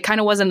 It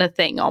kind of wasn't a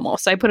thing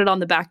almost. I put it on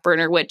the back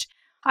burner, which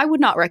I would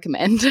not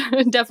recommend.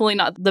 Definitely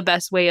not the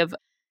best way of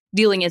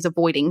dealing is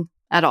avoiding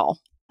at all.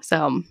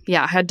 So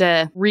yeah, I had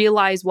to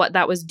realize what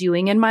that was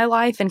doing in my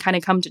life and kind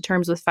of come to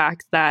terms with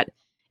fact that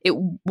it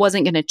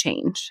wasn't going to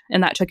change.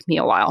 And that took me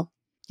a while.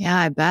 Yeah,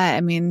 I bet.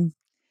 I mean,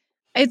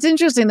 it's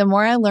interesting. The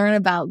more I learn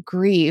about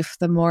grief,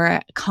 the more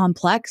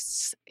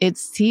complex it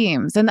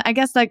seems. And I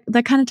guess that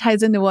kind of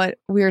ties into what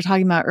we were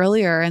talking about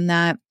earlier, in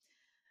that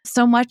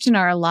so much in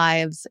our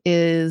lives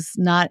is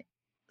not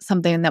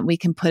something that we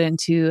can put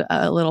into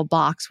a little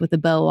box with a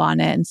bow on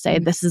it and say,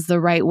 this is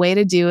the right way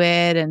to do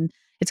it. And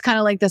it's kind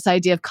of like this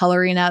idea of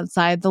coloring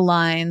outside the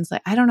lines.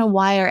 Like, I don't know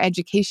why our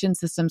education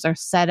systems are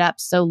set up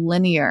so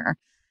linear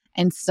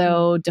and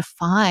so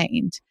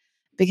defined,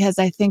 because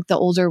I think the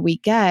older we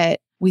get,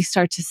 we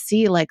start to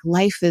see like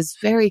life is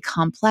very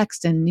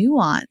complex and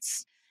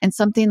nuanced. And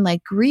something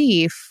like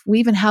grief, we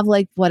even have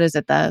like, what is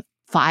it, the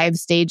 5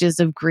 stages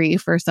of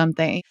grief or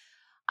something.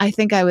 I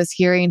think I was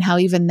hearing how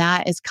even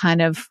that is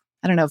kind of,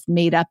 I don't know if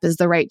made up is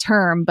the right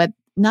term, but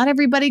not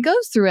everybody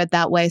goes through it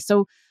that way.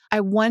 So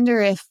I wonder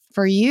if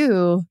for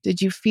you,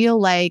 did you feel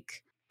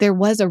like there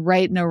was a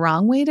right and a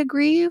wrong way to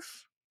grieve?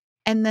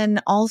 And then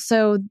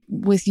also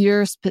with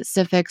your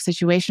specific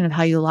situation of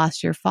how you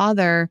lost your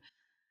father,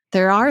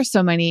 there are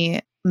so many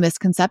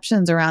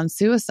misconceptions around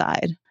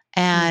suicide.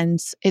 And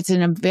it's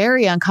in a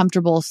very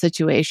uncomfortable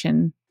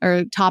situation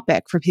or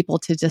topic for people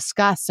to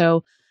discuss.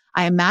 So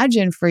I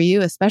imagine for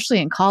you, especially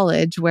in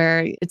college,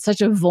 where it's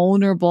such a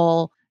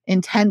vulnerable,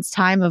 intense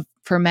time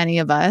for many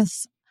of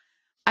us,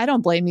 I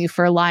don't blame you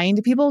for lying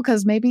to people,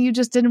 because maybe you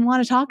just didn't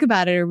want to talk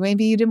about it, or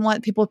maybe you didn't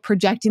want people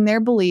projecting their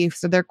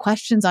beliefs or their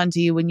questions onto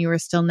you when you were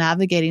still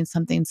navigating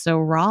something so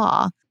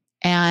raw.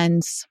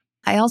 And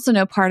I also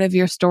know part of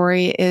your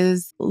story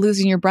is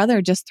losing your brother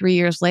just 3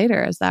 years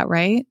later. Is that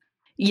right?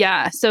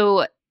 Yeah.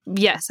 So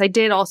yes, I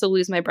did also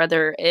lose my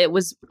brother. It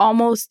was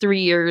almost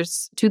 3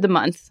 years to the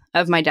month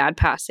of my dad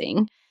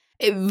passing.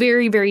 A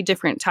very, very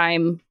different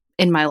time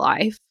in my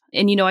life.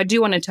 And, I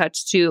do want to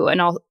touch too,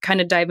 and I'll kind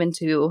of dive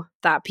into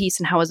that piece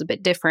and how it was a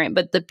bit different.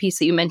 But the piece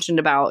that you mentioned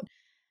about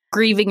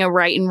grieving a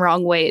right and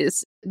wrong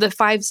ways, the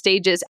 5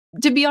 stages,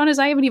 to be honest,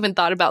 I haven't even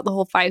thought about the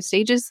whole 5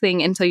 stages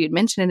thing until you'd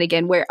mentioned it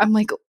again, where I'm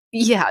like,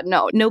 yeah,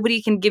 no,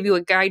 nobody can give you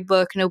a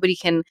guidebook. Nobody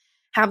can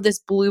have this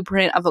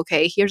blueprint of,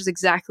 okay, here's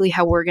exactly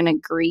how we're going to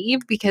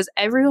grieve, because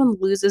everyone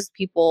loses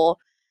people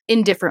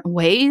in different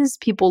ways.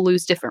 People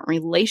lose different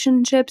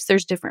relationships.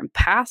 There's different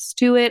paths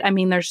to it. I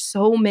mean, there's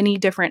so many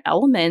different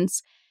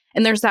elements.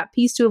 And there's that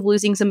piece too of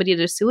losing somebody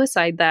to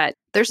suicide, that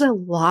there's a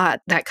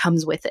lot that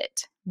comes with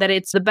it. That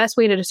it's the best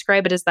way to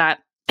describe it is that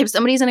if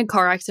somebody's in a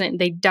car accident,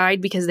 they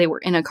died because they were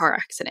in a car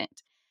accident.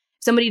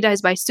 If somebody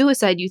dies by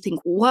suicide, you think,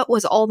 what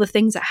was all the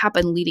things that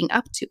happened leading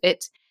up to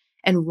it?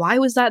 And why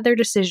was that their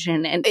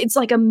decision? And it's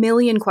like a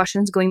million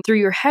questions going through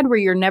your head where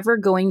you're never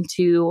going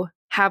to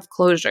have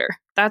closure.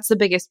 That's the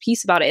biggest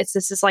piece about it. It's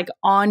this like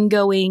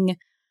ongoing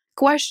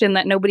question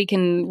that nobody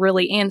can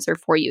really answer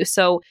for you.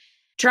 So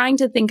trying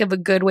to think of a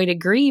good way to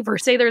grieve or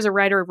say there's a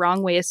right or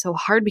wrong way is so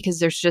hard, because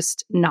there's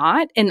just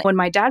not. And when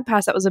my dad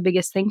passed, that was the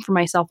biggest thing for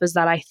myself, is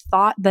that I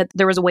thought that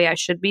there was a way I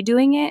should be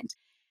doing it.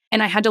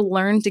 And I had to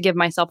learn to give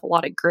myself a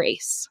lot of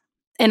grace.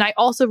 And I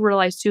also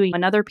realized too,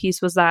 another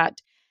piece was that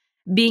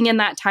being in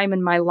that time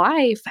in my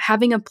life,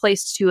 having a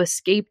place to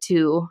escape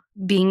to,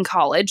 being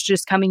college,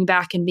 just coming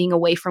back and being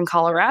away from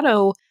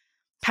Colorado,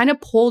 kind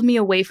of pulled me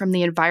away from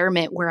the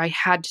environment where I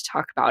had to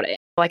talk about it.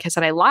 Like I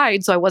said, I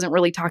lied, so I wasn't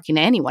really talking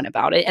to anyone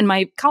about it. And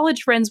my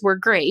college friends were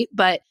great,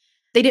 but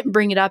they didn't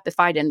bring it up if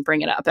I didn't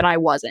bring it up. And I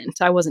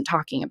wasn't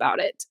talking about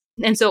it.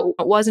 And so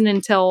it wasn't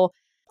until,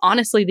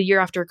 honestly, the year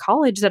after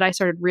college that I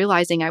started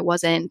realizing I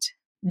wasn't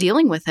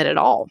dealing with it at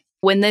all.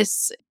 When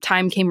this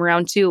time came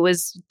around too, it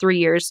was 3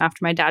 years after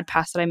my dad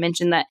passed that I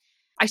mentioned that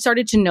I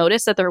started to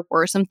notice that there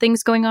were some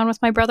things going on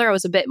with my brother. I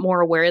was a bit more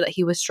aware that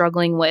he was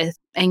struggling with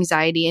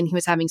anxiety and he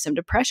was having some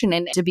depression.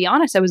 And to be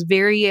honest, I was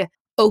very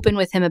open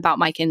with him about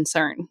my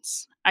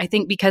concerns. I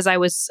think because I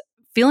was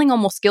feeling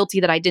almost guilty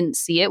that I didn't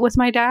see it with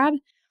my dad.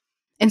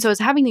 And so I was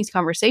having these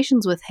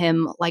conversations with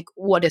him, like,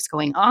 what is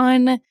going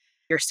on?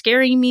 You're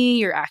scaring me.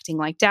 You're acting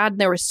like dad.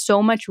 There was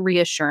so much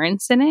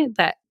reassurance in it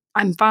that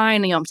I'm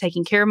fine. I'm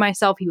taking care of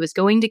myself. He was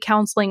going to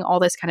counseling,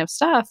 all this kind of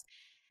stuff.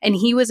 And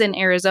he was in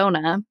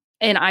Arizona.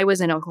 And I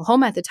was in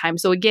Oklahoma at the time.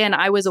 So again,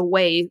 I was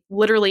away,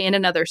 literally in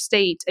another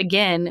state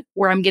again,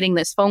 where I'm getting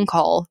this phone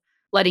call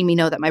letting me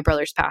know that my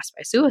brother's passed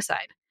by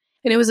suicide.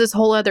 And it was this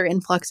whole other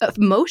influx of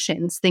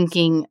emotions,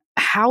 thinking,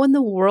 how in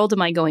the world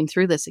am I going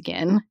through this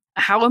again?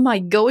 How am I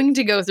going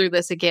to go through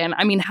this again?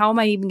 I mean, how am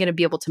I even going to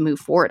be able to move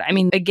forward? I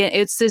mean, again,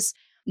 it's this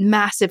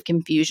massive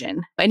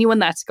confusion. Anyone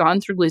that's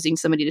gone through losing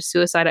somebody to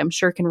suicide, I'm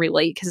sure can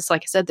relate, because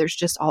like I said, there's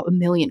just a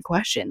million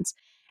questions.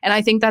 And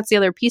I think that's the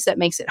other piece that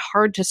makes it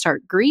hard to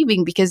start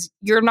grieving, because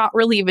you're not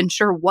really even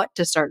sure what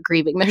to start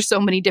grieving. There's so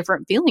many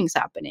different feelings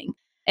happening.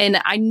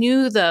 And I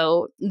knew,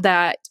 though,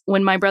 that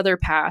when my brother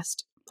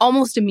passed,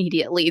 almost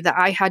immediately that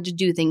I had to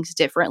do things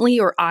differently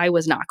or I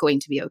was not going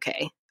to be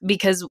okay.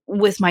 Because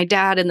with my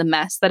dad and the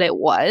mess that it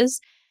was,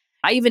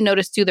 I even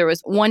noticed too, there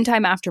was one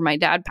time after my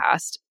dad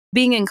passed,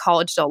 being in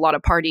college, so a lot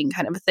of partying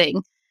kind of a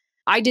thing,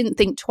 I didn't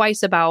think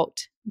twice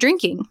about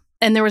drinking.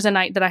 And there was a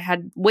night that I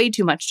had way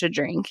too much to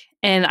drink.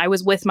 And I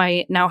was with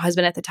my now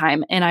husband at the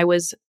time, and I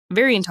was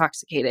very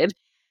intoxicated.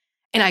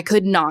 And I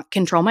could not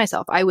control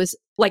myself. I was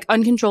like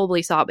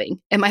uncontrollably sobbing.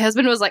 And my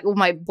husband was like, well,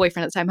 my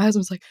boyfriend at the time, my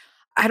husband was like,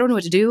 I don't know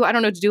what to do. I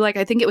don't know what to do. Like,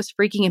 I think it was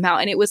freaking him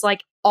out. And it was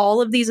like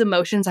all of these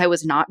emotions I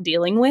was not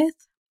dealing with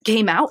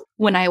came out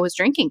when I was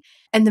drinking.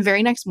 And the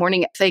very next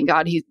morning, thank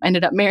God he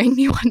ended up marrying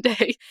me one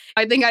day.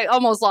 I think I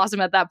almost lost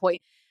him at that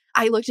point.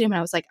 I looked at him and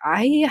I was like,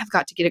 I have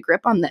got to get a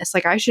grip on this.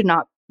 Like, I should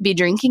not be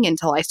drinking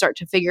until I start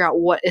to figure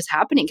out what is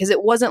happening, because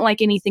it wasn't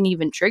like anything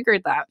even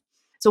triggered that.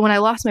 So when I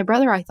lost my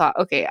brother, I thought,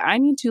 okay, I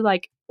need to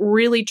like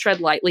really tread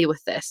lightly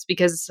with this,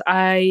 because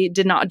I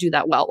did not do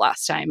that well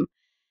last time.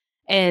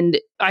 And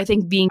I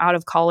think being out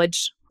of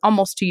college,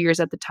 almost 2 years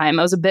at the time,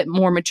 I was a bit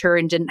more mature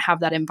and didn't have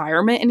that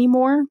environment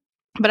anymore.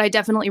 But I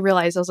definitely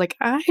realized, I was like,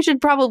 I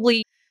should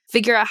probably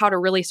figure out how to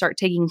really start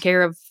taking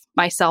care of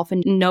myself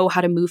and know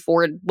how to move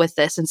forward with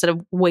this instead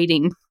of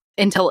waiting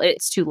until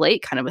it's too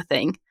late, kind of a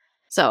thing.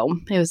 So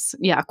it was,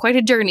 quite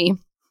a journey.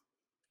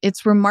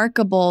 It's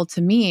remarkable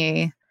to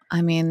me.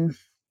 I mean,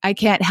 I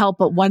can't help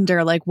but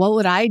wonder, like, what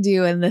would I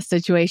do in this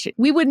situation?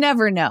 We would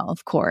never know,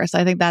 of course.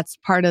 I think that's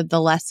part of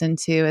the lesson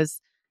too, is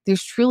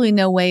there's truly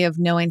no way of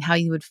knowing how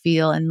you would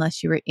feel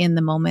unless you were in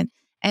the moment.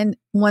 And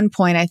one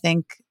point I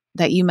think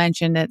that you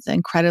mentioned that's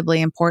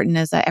incredibly important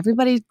is that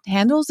everybody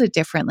handles it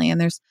differently. And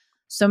there's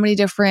so many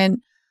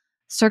different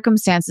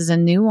circumstances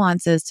and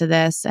nuances to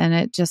this. And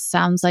it just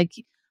sounds like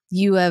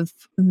you have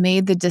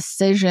made the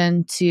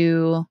decision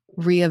to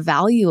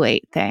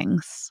reevaluate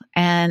things.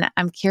 And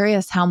I'm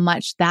curious how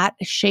much that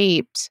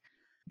shaped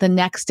the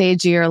next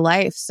stage of your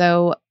life.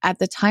 So at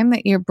the time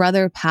that your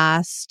brother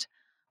passed,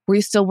 were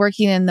you still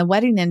working in the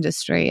wedding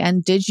industry?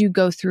 And did you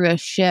go through a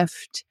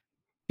shift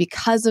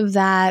because of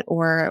that?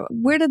 Or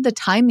where did the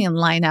timing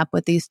line up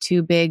with these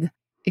two big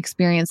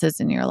experiences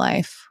in your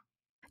life?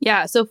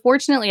 Yeah. So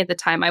fortunately at the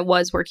time, I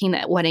was working in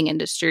that wedding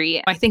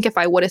industry. I think if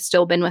I would have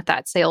still been with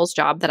that sales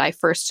job that I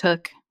first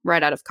took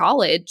right out of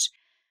college,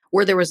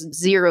 where there was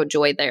zero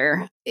joy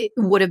there, it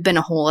would have been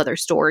a whole other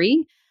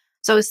story.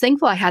 So I was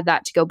thankful I had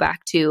that to go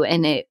back to.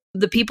 And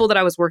the people that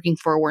I was working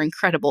for were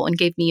incredible and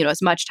gave me,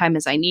 as much time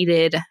as I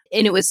needed.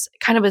 And it was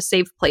kind of a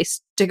safe place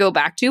to go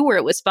back to, where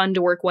it was fun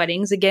to work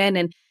weddings again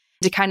and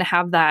to kind of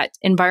have that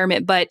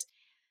environment. But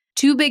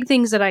two big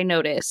things that I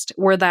noticed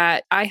were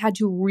that I had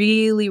to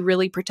really,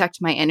 really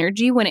protect my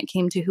energy when it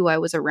came to who I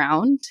was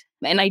around.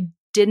 And I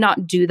did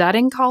not do that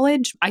in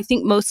college. I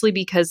think mostly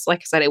because, like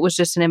I said, it was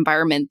just an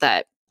environment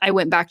that I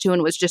went back to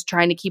and was just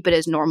trying to keep it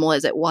as normal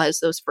as it was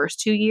those first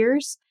 2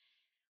 years.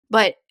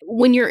 But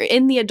when you're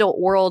in the adult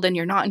world and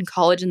you're not in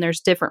college and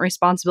there's different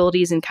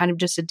responsibilities and kind of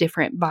just a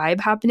different vibe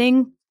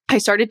happening, I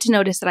started to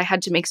notice that I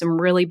had to make some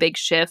really big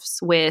shifts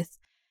with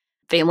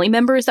family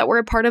members that were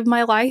a part of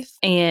my life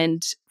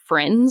and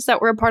friends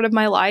that were a part of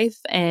my life.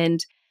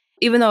 And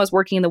even though I was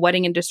working in the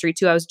wedding industry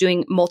too, I was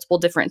doing multiple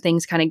different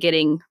things, kind of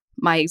getting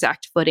my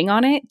exact footing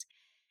on it.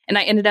 And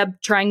I ended up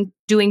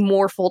doing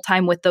more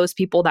full-time with those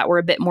people that were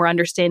a bit more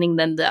understanding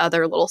than the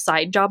other little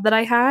side job that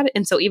I had.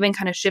 And so even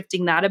kind of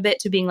shifting that a bit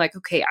to being like,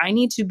 okay, I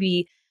need to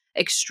be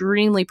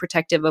extremely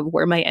protective of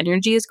where my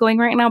energy is going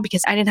right now,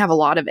 because I didn't have a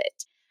lot of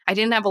it. I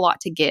didn't have a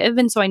lot to give.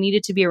 And so I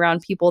needed to be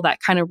around people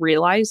that kind of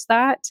realized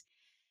that.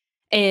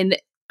 And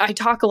I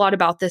talk a lot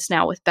about this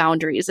now with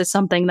boundaries. It's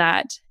something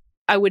that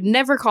I would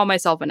never call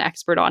myself an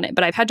expert on it,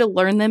 but I've had to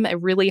learn them a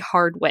really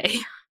hard way.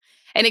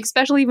 And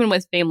especially even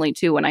with family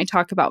too, when I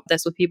talk about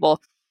this with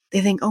people, they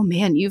think, oh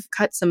man, you've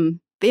cut some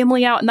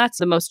family out. And that's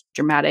the most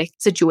dramatic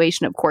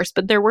situation, of course.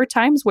 But there were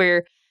times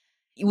where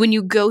when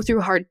you go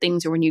through hard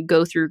things, or when you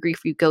go through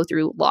grief, you go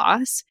through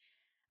loss,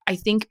 I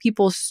think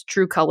people's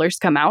true colors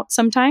come out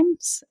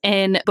sometimes,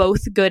 and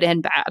both good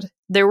and bad.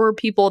 There were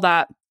people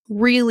that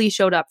really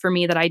showed up for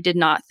me that I did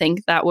not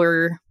think that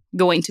were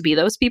going to be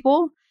those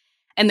people.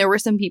 And there were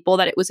some people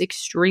that it was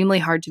extremely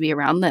hard to be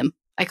around them.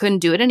 I couldn't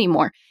do it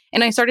anymore.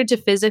 And I started to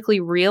physically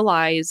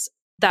realize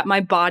that my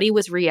body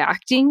was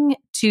reacting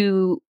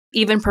to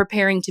even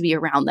preparing to be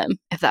around them,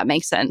 if that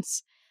makes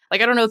sense.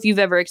 Like, I don't know if you've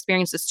ever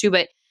experienced this too,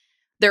 but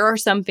there are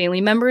some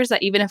family members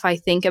that even if I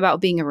think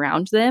about being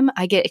around them,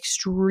 I get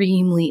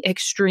extremely,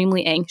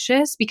 extremely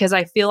anxious because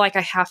I feel like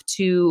I have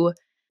to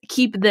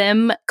keep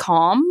them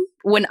calm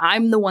when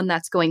I'm the one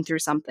that's going through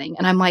something.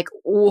 And I'm like,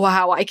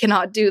 wow, I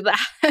cannot do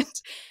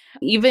that.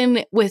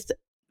 Even with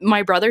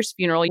my brother's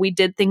funeral, we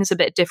did things a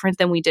bit different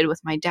than we did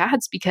with my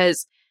dad's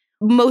because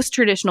most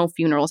traditional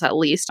funerals, at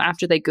least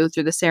after they go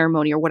through the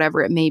ceremony or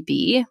whatever it may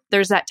be,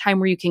 there's that time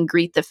where you can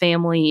greet the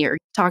family or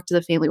talk to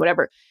the family,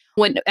 whatever.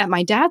 When at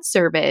my dad's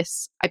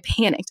service, I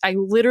panicked. I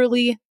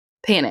literally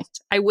panicked.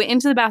 I went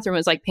into the bathroom and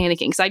was like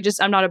panicking because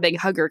I'm not a big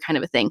hugger kind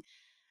of a thing.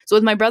 So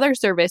with my brother's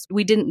service,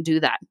 we didn't do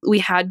that. We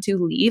had to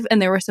leave.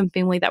 And there were some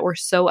family that were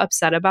so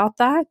upset about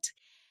that.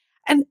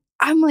 And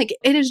I'm like,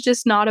 it is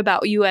just not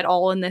about you at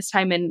all in this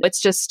time. And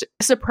it's just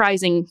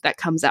surprising that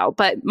comes out.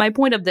 But my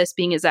point of this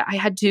being is that I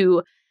had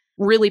to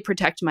really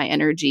protect my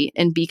energy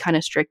and be kind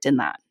of strict in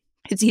that.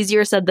 It's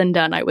easier said than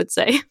done, I would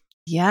say.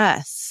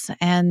 Yes.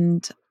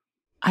 And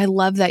I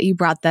love that you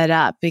brought that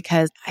up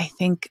because I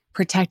think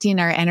protecting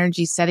our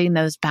energy, setting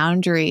those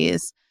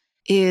boundaries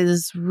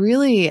is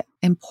really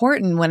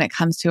important when it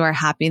comes to our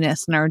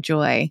happiness and our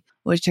joy,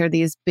 which are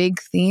these big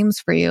themes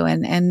for you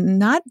and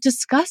not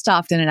discussed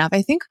often enough.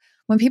 I think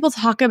when people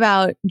talk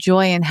about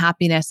joy and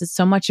happiness, it's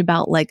so much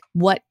about like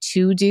what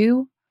to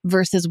do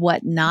versus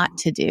what not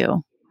to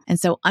do. And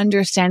so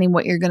understanding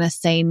what you're going to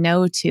say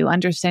no to,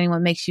 understanding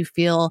what makes you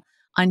feel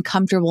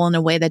uncomfortable in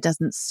a way that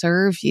doesn't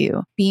serve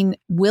you, being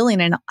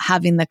willing and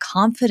having the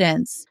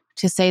confidence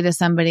to say to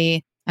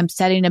somebody, I'm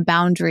setting a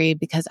boundary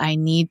because I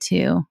need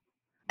to.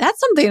 That's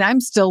something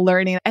I'm still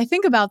learning. I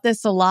think about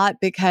this a lot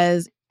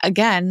because,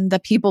 again, the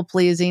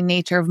people-pleasing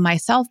nature of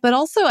myself, but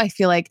also I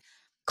feel like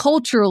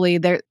culturally,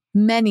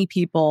 many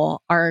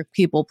people are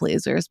people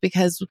pleasers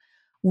because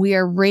we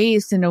are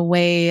raised in a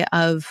way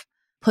of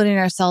putting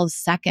ourselves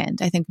second.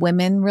 I think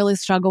women really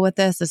struggle with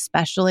this,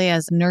 especially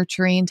as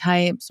nurturing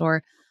types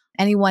or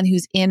anyone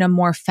who's in a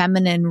more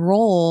feminine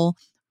role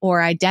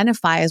or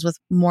identifies with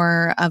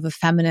more of a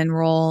feminine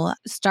role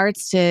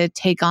starts to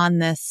take on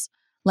this,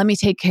 let me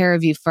take care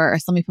of you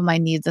first. Let me put my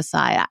needs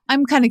aside.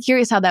 I'm kind of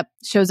curious how that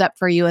shows up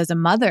for you as a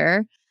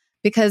mother,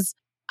 because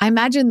I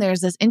imagine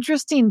there's this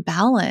interesting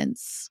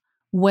balance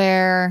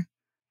where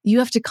you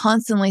have to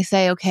constantly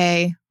say,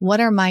 okay, what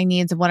are my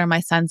needs and what are my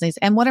son's needs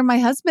and what are my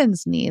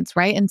husband's needs,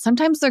 right? And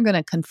sometimes they're going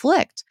to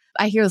conflict.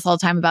 I hear this all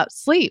the time about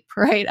sleep,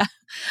 right?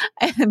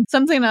 And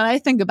something that I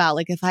think about,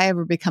 like if I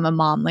ever become a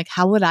mom, like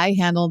how would I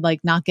handle like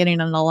not getting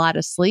a lot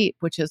of sleep,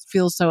 which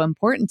feels so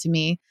important to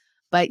me,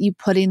 but you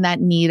putting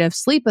that need of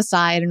sleep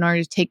aside in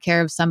order to take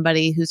care of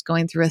somebody who's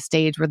going through a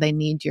stage where they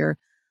need your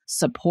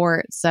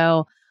support.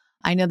 So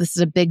I know this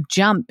is a big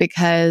jump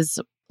because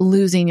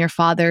losing your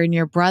father and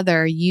your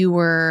brother, you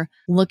were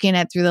looking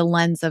at through the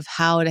lens of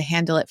how to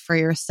handle it for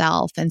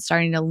yourself and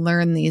starting to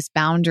learn these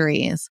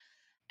boundaries.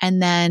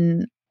 And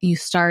then you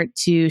start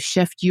to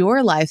shift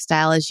your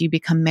lifestyle as you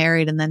become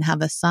married and then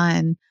have a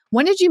son.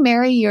 When did you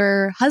marry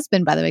your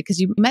husband, by the way?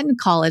 Because you met in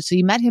college. So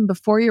you met him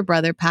before your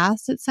brother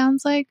passed, it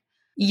sounds like.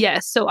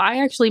 Yes. So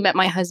I actually met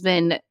my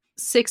husband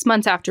 6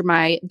 months after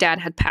my dad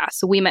had passed.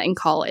 So we met in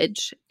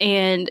college.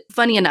 And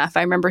funny enough,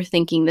 I remember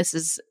thinking this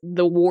is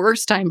the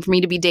worst time for me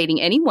to be dating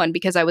anyone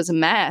because I was a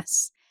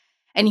mess.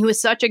 And he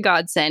was such a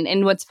godsend.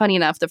 And what's funny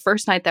enough, the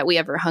first night that we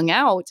ever hung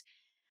out,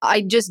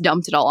 I just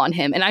dumped it all on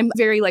him. And I'm a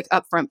very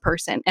upfront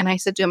person. And I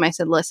said to him, I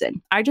said,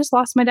 listen, I just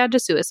lost my dad to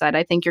suicide.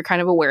 I think you're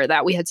kind of aware of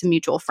that. We had some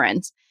mutual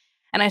friends.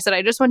 And I said,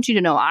 I just want you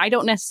to know, I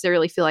don't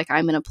necessarily feel like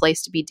I'm in a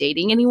place to be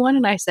dating anyone.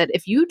 And I said,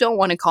 if you don't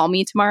want to call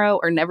me tomorrow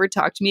or never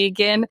talk to me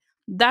again,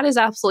 that is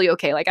absolutely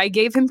okay. Like I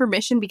gave him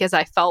permission because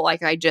I felt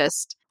like I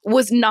just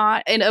was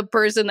not a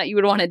person that you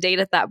would want to date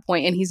at that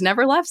point. And he's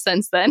never left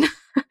since then.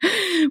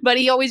 But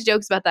he always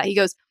jokes about that. He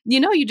goes,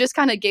 you just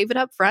kind of gave it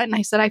up front. And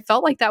I said, I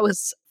felt like that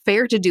was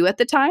fair to do at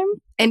the time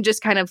and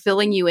just kind of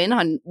filling you in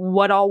on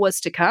what all was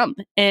to come.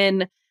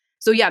 And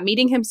so, yeah,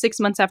 meeting him 6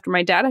 months after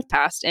my dad had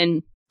passed,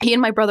 and he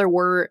and my brother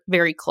were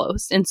very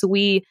close. And so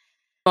we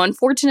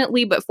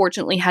unfortunately, but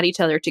fortunately had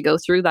each other to go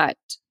through that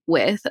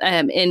with,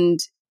 and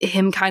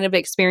him kind of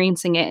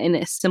experiencing it in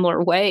a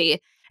similar way.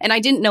 And I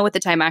didn't know at the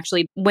time,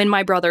 actually, when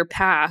my brother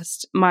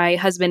passed, my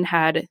husband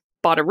had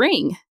bought a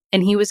ring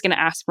and he was going to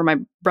ask for my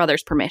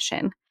brother's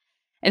permission.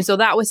 And so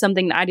that was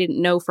something that I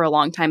didn't know for a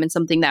long time and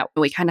something that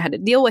we kind of had to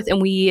deal with.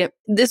 And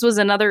this was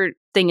another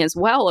thing as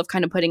well of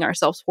kind of putting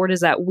ourselves forward, is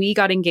that we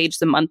got engaged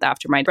the month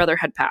after my brother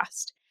had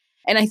passed.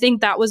 And I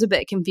think that was a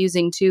bit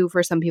confusing too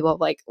for some people,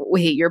 like,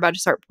 wait, you're about to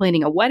start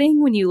planning a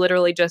wedding when you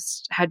literally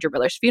just had your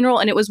brother's funeral.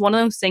 And it was one of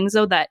those things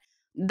though,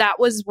 that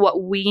was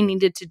what we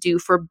needed to do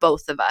for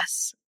both of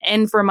us,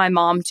 and for my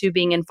mom too,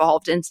 being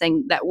involved in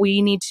saying that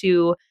we need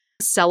to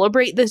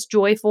celebrate this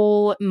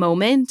joyful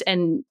moment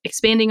and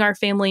expanding our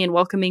family and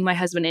welcoming my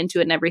husband into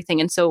it and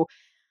everything. And so,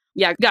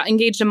 yeah, got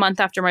engaged a month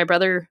after my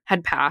brother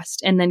had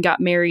passed and then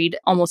got married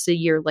almost a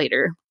year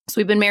later. So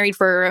we've been married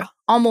for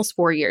almost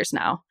 4 years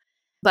now.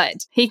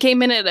 But he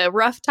came in at a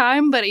rough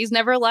time, but he's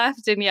never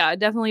left. And yeah, I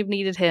definitely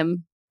needed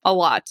him a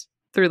lot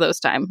through those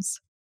times.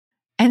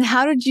 And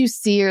how did you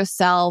see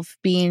yourself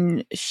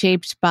being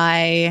shaped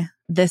by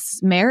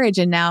this marriage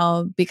and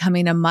now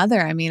becoming a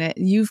mother? I mean,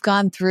 you've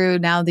gone through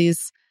now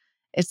these,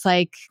 it's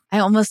like, I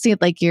almost see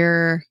it like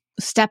you're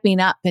stepping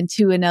up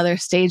into another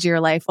stage of your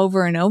life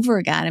over and over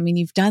again. I mean,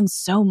 you've done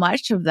so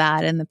much of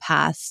that in the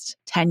past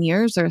 10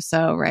 years or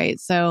so, right?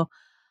 So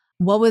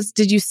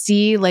did you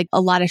see like a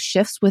lot of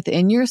shifts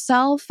within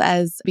yourself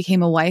as you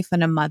became a wife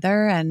and a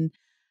mother? And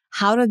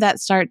how did that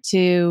start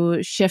to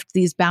shift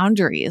these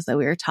boundaries that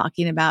we were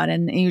talking about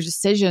and your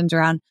decisions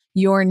around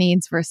your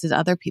needs versus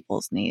other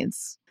people's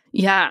needs?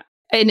 Yeah.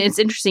 And it's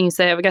interesting you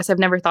say, I guess I've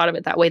never thought of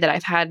it that way, that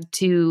I've had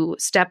to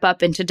step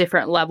up into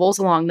different levels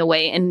along the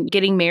way. And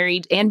getting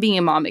married and being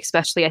a mom,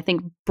 especially, I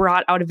think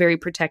brought out a very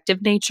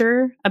protective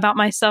nature about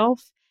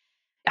myself.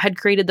 I had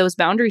created those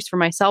boundaries for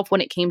myself when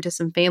it came to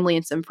some family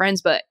and some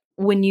friends. But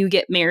when you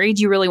get married,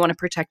 you really want to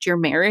protect your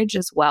marriage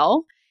as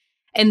well.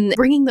 And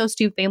bringing those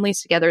two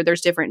families together,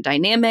 there's different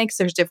dynamics,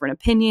 there's different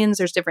opinions,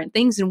 there's different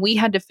things. And we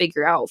had to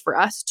figure out for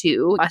us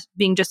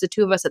being just the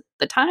two of us at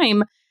the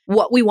time,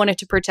 what we wanted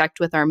to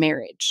protect with our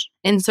marriage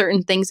and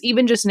certain things.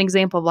 Even just an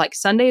example of like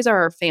Sundays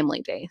are our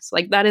family days.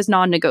 Like that is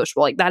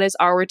non-negotiable. Like that is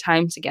our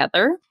time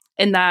together.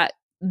 And that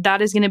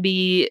is going to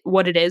be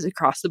what it is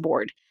across the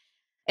board.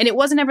 And it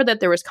wasn't ever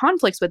that there was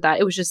conflicts with that.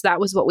 It was just that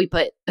was what we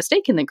put a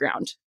stake in the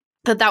ground.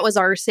 That was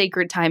our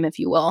sacred time, if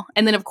you will.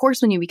 And then, of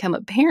course, when you become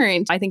a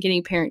parent, I think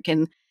any parent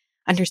can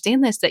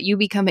understand this, that you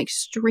become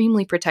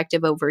extremely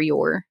protective over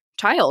your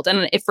child.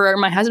 And if for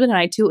my husband and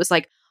I, too, it was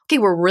like, okay,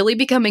 we're really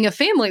becoming a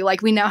family.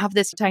 Like we now have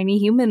this tiny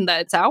human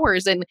that's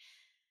ours. And,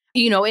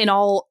 in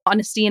all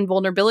honesty and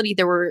vulnerability,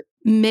 there were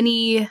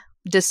many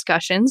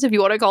discussions, if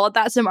you want to call it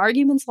that, some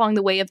arguments along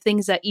the way of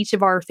things that each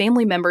of our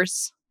family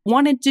members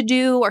wanted to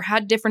do or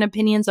had different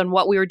opinions on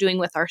what we were doing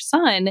with our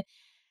son.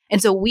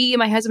 And so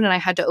my husband and I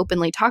had to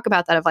openly talk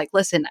about that of like,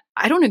 listen,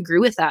 I don't agree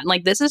with that. And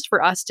like, this is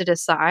for us to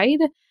decide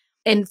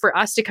and for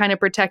us to kind of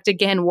protect,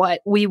 again, what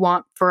we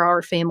want for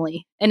our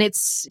family. And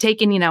it's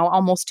taken,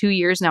 almost 2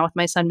 years now with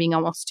my son being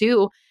almost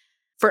 2,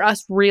 for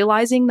us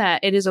realizing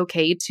that it is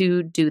okay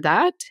to do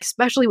that.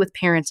 Especially with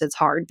parents, it's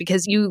hard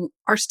because you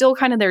are still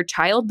kind of their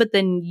child, but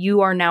then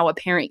you are now a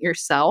parent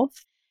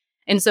yourself.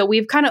 And so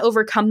we've kind of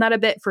overcome that a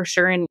bit for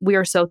sure. And we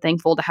are so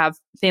thankful to have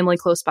family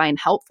close by and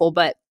helpful.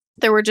 But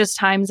there were just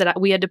times that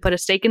we had to put a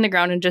stake in the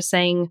ground and just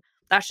saying,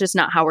 that's just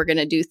not how we're going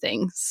to do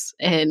things.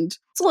 And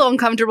it's a little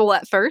uncomfortable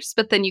at first,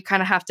 but then you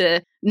kind of have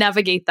to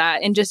navigate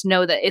that and just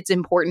know that it's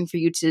important for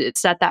you to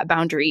set that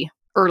boundary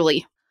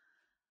early.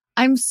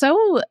 I'm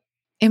so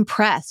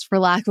impressed, for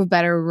lack of a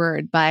better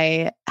word,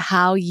 by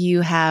how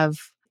you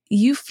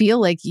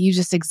feel like you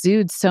just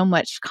exude so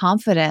much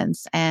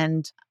confidence.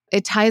 And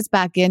it ties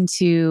back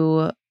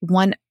into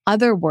one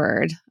other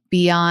word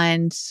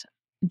beyond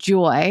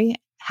joy,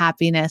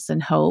 happiness,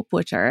 and hope,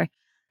 which are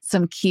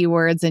some key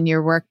words in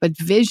your work, but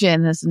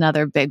vision is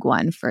another big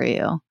one for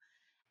you.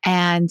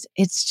 And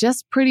it's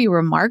just pretty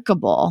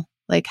remarkable,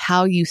 like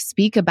how you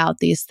speak about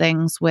these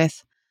things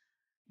with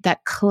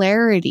that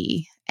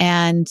clarity,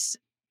 and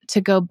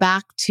to go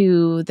back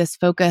to this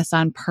focus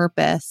on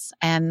purpose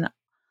and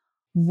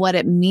what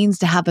it means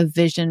to have a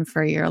vision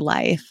for your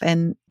life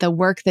and the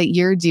work that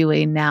you're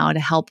doing now to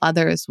help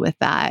others with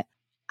that.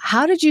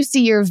 How did you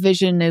see your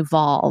vision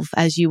evolve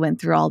as you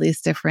went through all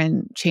these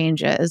different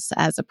changes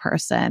as a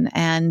person?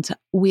 And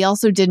we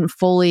also didn't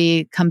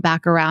fully come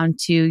back around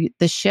to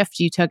the shift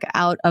you took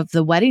out of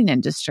the wedding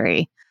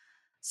industry.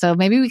 So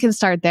maybe we can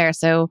start there.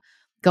 So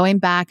going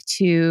back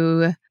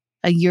to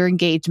your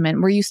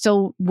engagement, were you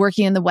still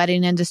working in the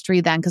wedding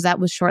industry then? Because that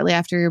was shortly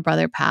after your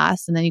brother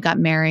passed and then you got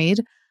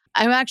married.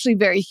 I'm actually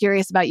very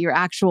curious about your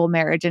actual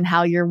marriage and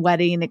how your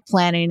wedding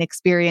planning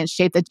experience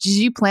shaped that. Did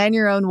you plan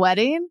your own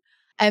wedding?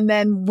 And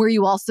then were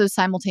you also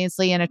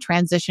simultaneously in a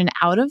transition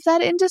out of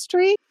that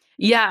industry?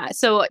 Yeah.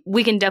 So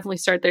we can definitely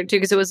start there too,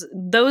 because it was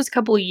those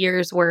couple of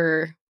years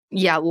were,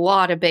 a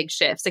lot of big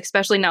shifts,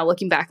 especially now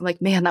looking back. I'm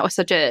like, man, that was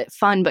such a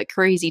fun but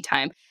crazy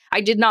time.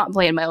 I did not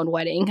plan my own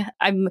wedding.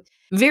 I'm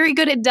very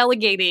good at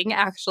delegating,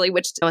 actually,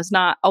 which has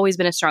not always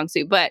been a strong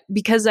suit. But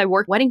because I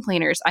worked wedding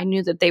planners, I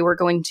knew that they were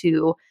going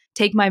to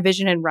take my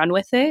vision and run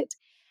with it.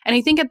 And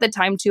I think at the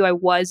time too, I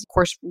was, of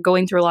course,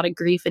 going through a lot of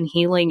grief and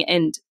healing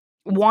and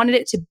wanted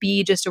it to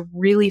be just a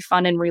really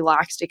fun and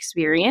relaxed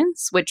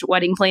experience, which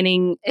wedding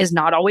planning is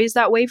not always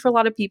that way for a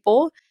lot of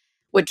people,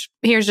 which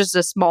here's just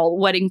a small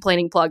wedding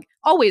planning plug.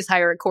 Always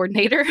hire a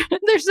coordinator.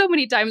 There's so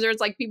many times where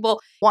it's like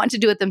people want to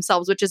do it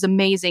themselves, which is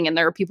amazing. And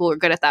there are people who are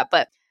good at that.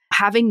 But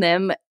having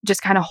them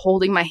just kind of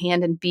holding my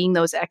hand and being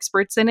those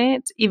experts in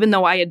it, even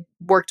though I had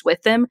worked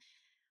with them,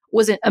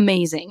 was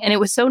amazing. And it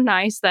was so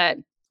nice that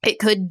it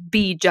could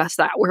be just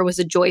that, where it was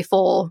a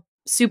joyful,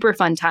 super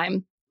fun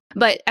time.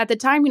 But at the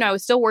time, I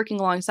was still working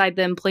alongside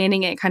them,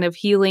 planning it, kind of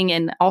healing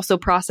and also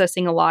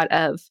processing a lot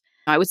of,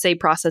 I would say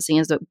processing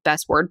is the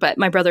best word, but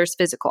my brother's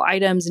physical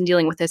items and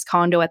dealing with his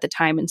condo at the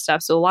time and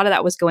stuff. So a lot of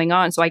that was going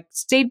on. So I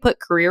stayed put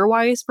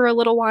career-wise for a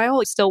little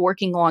while, still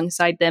working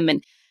alongside them,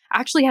 and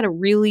actually had a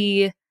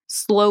really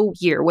slow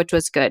year, which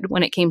was good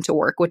when it came to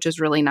work, which was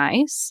really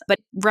nice. But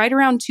right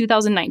around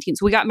 2019,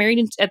 so we got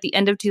married at the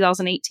end of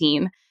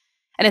 2018.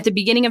 And at the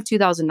beginning of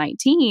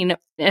 2019,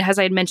 as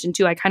I had mentioned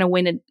too, I kind of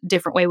went a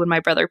different way when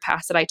my brother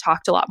passed, that I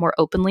talked a lot more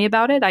openly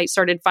about it. I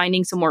started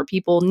finding some more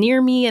people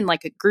near me and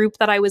like a group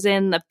that I was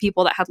in of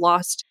people that had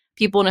lost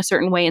people in a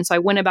certain way. And so I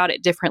went about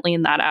it differently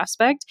in that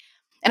aspect.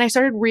 And I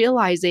started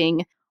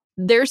realizing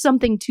there's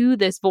something to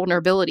this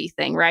vulnerability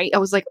thing, right? I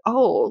was like,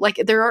 oh, like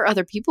there are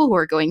other people who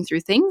are going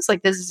through things.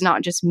 Like this is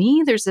not just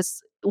me. There's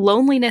this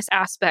loneliness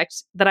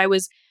aspect that I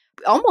was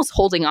almost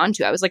holding on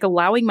to. I was like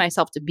allowing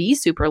myself to be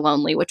super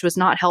lonely, which was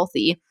not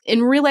healthy,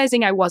 and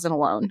realizing I wasn't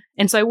alone.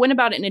 And so I went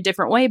about it in a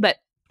different way. But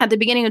at the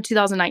beginning of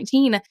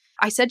 2019,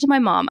 I said to my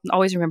mom, I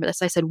always remember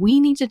this, I said, we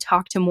need to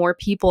talk to more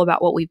people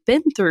about what we've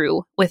been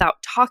through without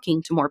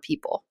talking to more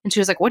people. And she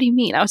was like, what do you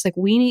mean? I was like,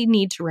 we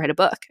need to write a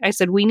book. I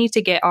said, we need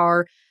to get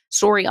our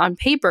story on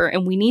paper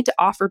and we need to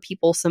offer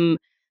people some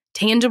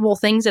tangible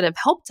things that have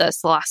helped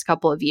us the last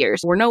couple of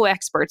years. We're no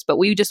experts, but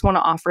we just want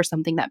to offer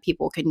something that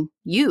people can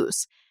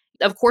use.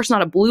 Of course,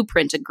 not a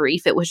blueprint of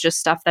grief. It was just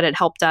stuff that had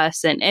helped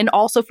us and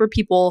also for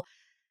people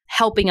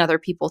helping other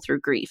people through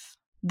grief.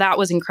 That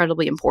was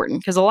incredibly important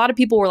because a lot of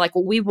people were like,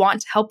 well, we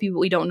want to help you, but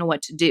we don't know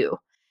what to do.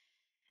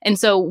 And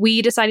so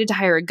we decided to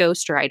hire a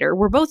ghostwriter.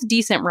 We're both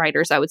decent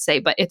writers, I would say,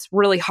 but it's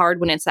really hard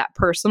when it's that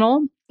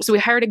personal. So we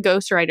hired a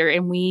ghostwriter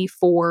and we,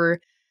 for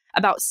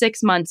about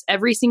 6 months,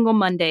 every single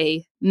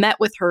Monday, met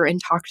with her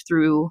and talked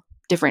through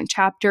different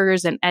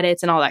chapters and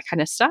edits and all that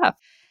kind of stuff.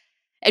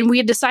 And we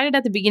had decided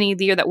at the beginning of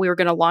the year that we were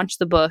going to launch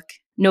the book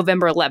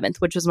November 11th,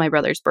 which was my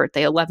brother's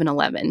birthday,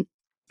 11/11,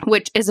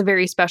 which is a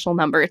very special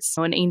number. It's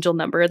an angel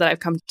number that I've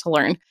come to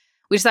learn.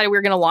 We decided we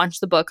were going to launch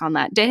the book on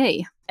that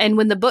day. And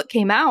when the book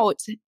came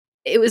out,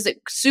 it was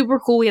super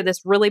cool. We had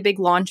this really big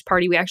launch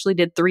party. We actually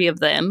did 3 of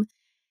them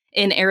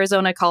in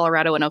Arizona,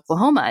 Colorado, and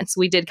Oklahoma. And so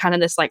we did kind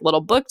of this like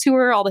little book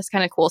tour, all this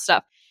kind of cool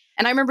stuff.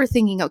 And I remember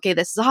thinking, okay,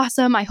 this is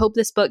awesome. I hope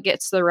this book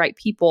gets to the right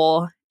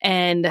people.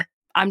 And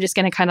I'm just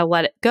going to kind of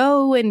let it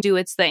go and do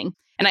its thing.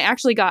 And I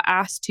actually got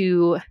asked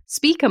to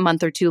speak a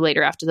month or 2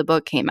 later after the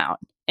book came out.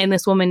 And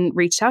this woman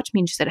reached out to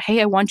me and she said,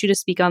 hey, I want you to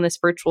speak on this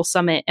virtual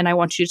summit and I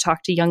want you to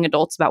talk to young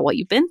adults about what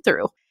you've been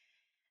through.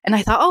 And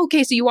I thought, oh,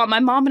 okay, so you want my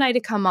mom and I to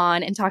come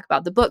on and talk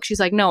about the book? She's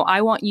like, no,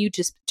 I want you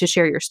to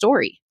share your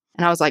story.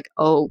 And I was like,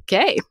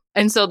 okay.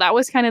 And so that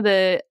was kind of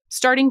the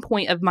starting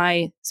point of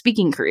my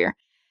speaking career.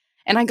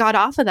 And I got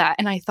off of that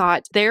and I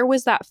thought there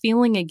was that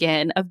feeling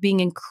again of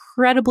being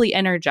incredibly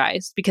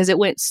energized because it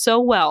went so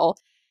well.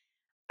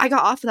 I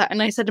got off of that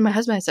and I said to my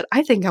husband, I said,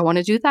 I think I want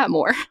to do that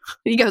more.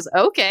 He goes,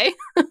 okay.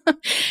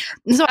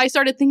 And so I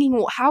started thinking,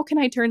 well, how can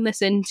I turn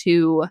this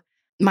into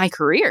my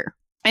career?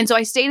 And so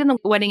I stayed in the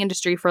wedding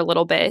industry for a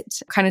little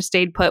bit, kind of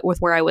stayed put with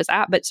where I was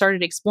at, but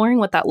started exploring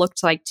what that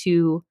looked like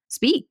to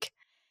speak.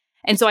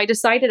 And so I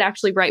decided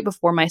actually right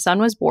before my son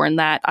was born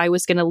that I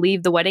was going to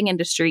leave the wedding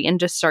industry and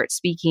just start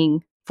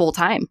speaking full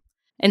time.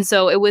 And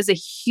so it was a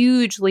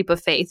huge leap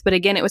of faith. But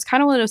again, it was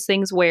kind of one of those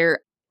things where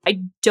I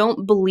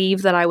don't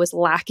believe that I was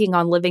lacking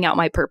on living out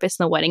my purpose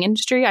in the wedding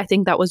industry. I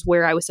think that was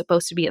where I was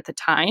supposed to be at the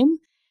time.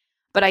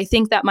 But I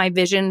think that my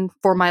vision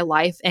for my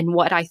life and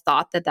what I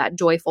thought that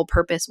joyful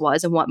purpose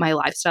was and what my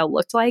lifestyle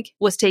looked like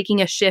was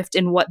taking a shift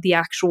in what the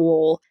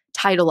actual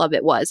title of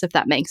it was, if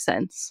that makes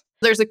sense.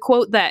 There's a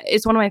quote that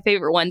is one of my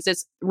favorite ones.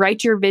 It's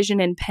write your vision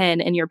in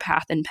pen and your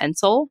path in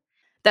pencil.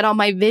 That on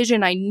my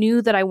vision, I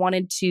knew that I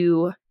wanted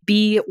to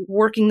be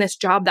working this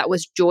job that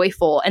was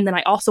joyful. And then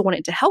I also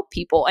wanted to help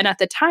people. And at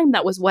the time,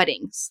 that was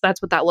weddings.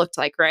 That's what that looked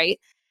like, right?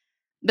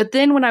 But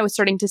then when I was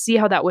starting to see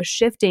how that was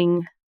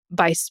shifting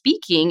by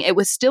speaking, it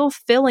was still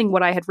filling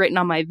what I had written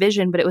on my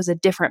vision, but it was a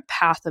different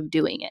path of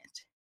doing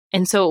it.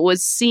 And so it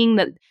was seeing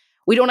that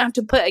we don't have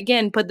to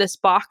put this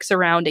box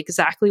around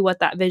exactly what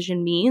that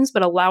vision means,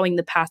 but allowing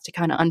the path to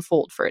kind of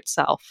unfold for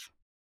itself.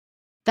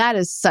 That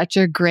is such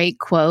a great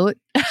quote.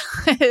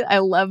 I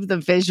love the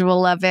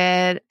visual of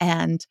it.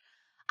 And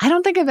I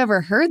don't think I've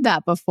ever heard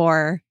that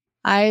before.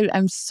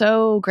 I'm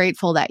so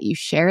grateful that you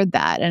shared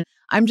that. And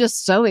I'm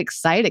just so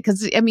excited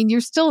because, I mean,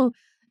 you're still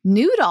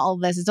new to all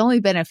of this. It's only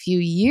been a few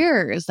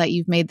years that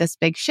you've made this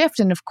big shift.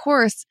 And of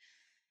course,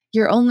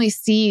 you're only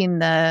seeing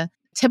the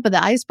tip of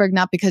the iceberg,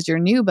 not because you're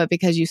new, but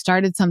because you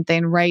started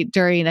something right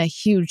during a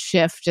huge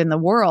shift in the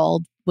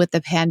world with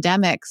the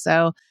pandemic.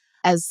 So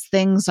as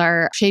things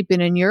are shaping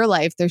in your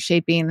life, they're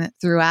shaping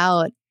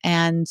throughout.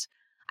 And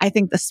I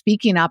think the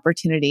speaking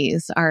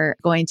opportunities are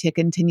going to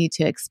continue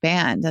to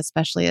expand,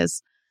 especially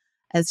as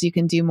you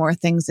can do more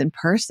things in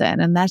person.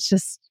 And that's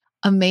just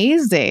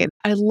amazing.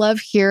 I love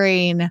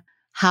hearing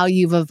how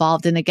you've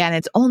evolved. And again,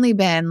 it's only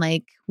been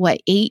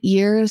 8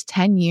 years,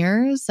 10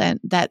 years, and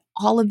that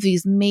all of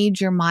these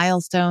major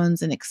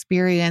milestones and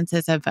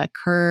experiences have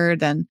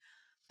occurred. And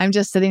I'm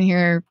just sitting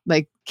here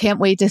can't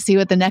wait to see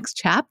what the next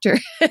chapter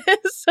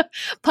is,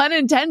 pun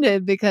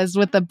intended, because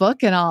with the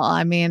book and all,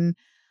 I mean,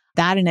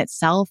 that in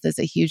itself is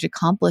a huge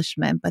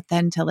accomplishment. But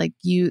then to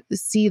you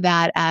see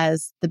that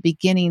as the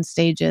beginning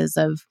stages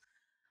of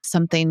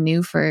something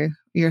new for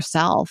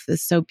yourself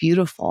is so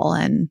beautiful.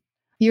 And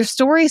Your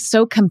story is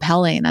so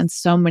compelling on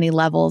so many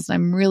levels.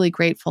 I'm really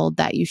grateful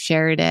that you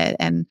shared it.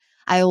 And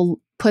I'll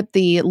put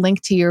the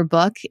link to your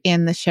book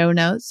in the show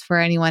notes for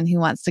anyone who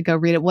wants to go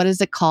read it. What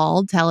is it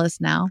called? Tell us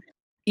now.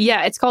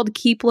 Yeah, it's called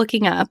Keep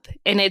Looking Up.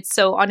 And it's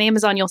so on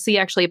Amazon, you'll see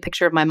actually a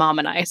picture of my mom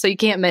and I, so you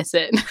can't miss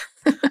it.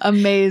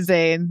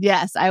 Amazing.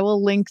 Yes, I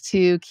will link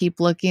to Keep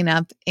Looking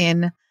Up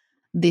in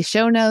the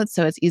show notes.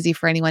 So it's easy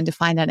for anyone to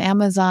find on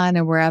Amazon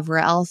or wherever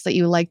else that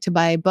you like to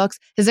buy books.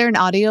 Is there an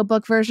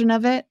audiobook version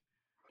of it?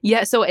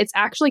 Yeah, so it's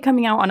actually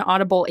coming out on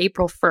Audible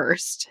April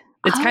 1st.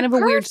 It's kind of a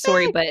weird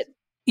story, but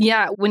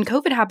yeah, when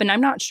COVID happened,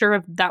 I'm not sure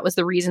if that was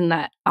the reason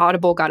that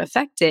Audible got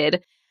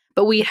affected,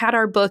 but we had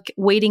our book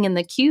waiting in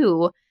the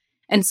queue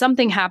and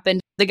something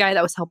happened. The guy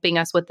that was helping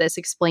us with this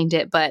explained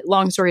it, but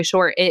long story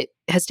short, it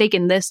has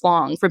taken this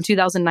long from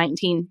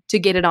 2019 to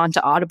get it onto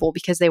Audible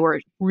because they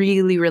were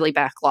really, really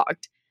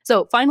backlogged.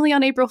 So finally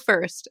on April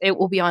 1st, it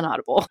will be on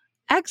Audible.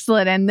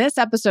 Excellent. And this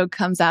episode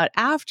comes out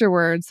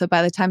afterwards. So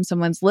by the time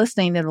someone's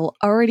listening, it'll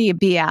already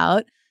be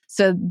out.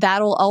 So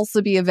that'll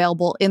also be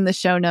available in the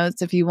show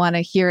notes if you want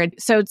to hear it.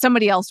 So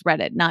somebody else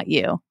read it, not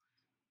you.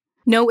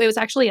 No, it was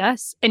actually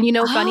us. And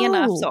funny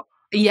enough, so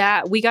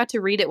yeah, we got to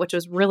read it, which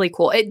was really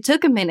cool. It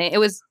took a minute. It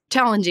was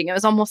challenging. It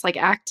was almost like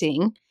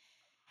acting.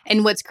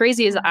 And what's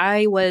crazy is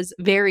I was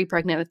very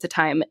pregnant at the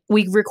time.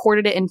 We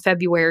recorded it in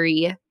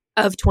February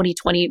of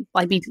 2020,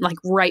 like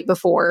right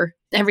before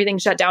everything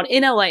shut down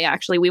in LA.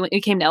 Actually,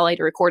 we came to LA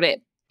to record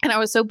it. And I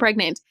was so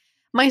pregnant.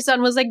 My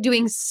son was like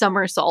doing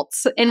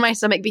somersaults in my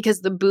stomach because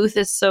the booth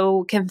is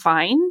so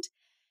confined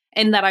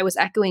and that I was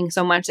echoing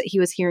so much that he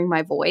was hearing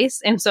my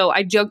voice. And so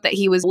I joked that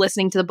he was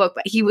listening to the book,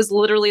 but he was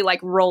literally like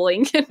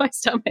rolling in my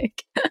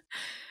stomach.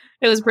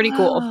 It was pretty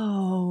cool.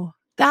 Oh,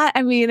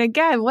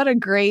 again, what a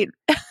great,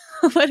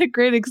 what a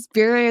great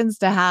experience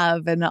to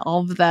have, and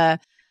all of the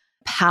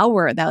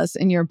power that was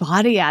in your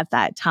body at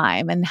that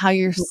time, and how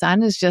your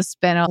son has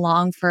just been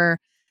along for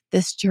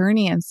this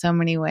journey in so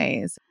many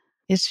ways.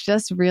 It's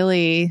just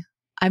really,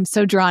 I'm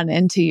so drawn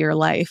into your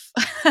life.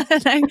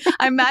 And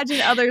I imagine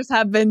others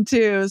have been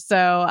too.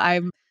 So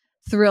I'm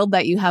thrilled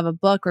that you have a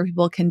book where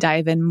people can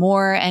dive in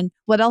more. And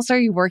what else are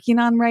you working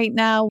on right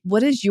now?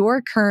 What is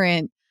your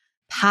current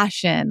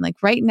passion? Like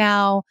right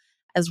now,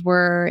 as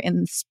we're in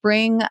the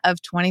spring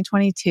of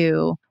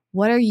 2022,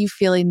 what are you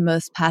feeling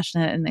most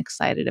passionate and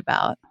excited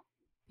about?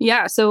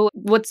 Yeah. So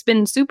what's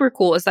been super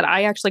cool is that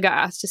I actually got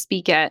asked to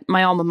speak at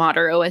my alma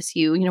mater,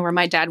 OSU, where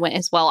my dad went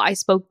as well. I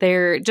spoke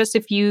there just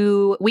a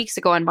few weeks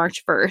ago on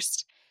March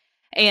 1st.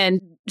 And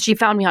she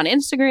found me on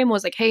Instagram,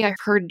 was like, hey, I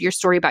heard your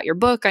story about your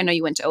book. I know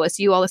you went to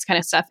OSU, all this kind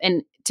of stuff.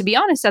 And to be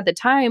honest, at the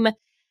time,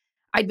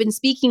 I'd been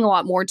speaking a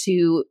lot more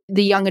to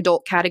the young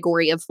adult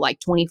category of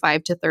like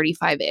 25 to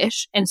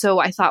 35-ish. And so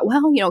I thought,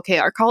 well, okay,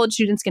 our college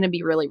students going to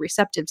be really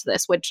receptive to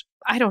this, which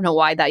I don't know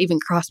why that even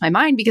crossed my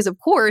mind, because of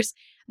course,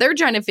 they're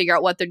trying to figure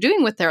out what they're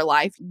doing with their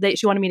life.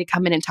 She wanted me to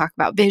come in and talk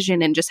about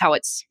vision and just how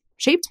it's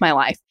shaped my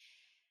life.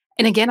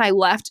 And again, I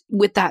left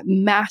with that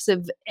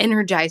massive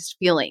energized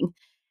feeling.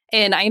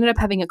 And I ended up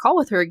having a call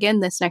with her again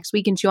this next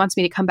week. And she wants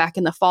me to come back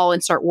in the fall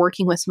and start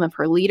working with some of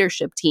her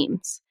leadership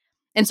teams.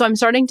 And so I'm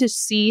starting to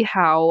see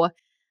how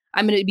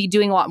I'm going to be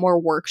doing a lot more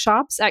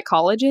workshops at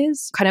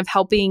colleges, kind of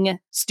helping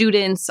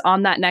students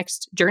on that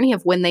next journey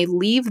of when they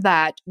leave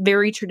that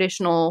very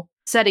traditional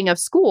setting of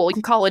school.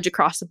 College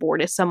across the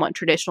board is somewhat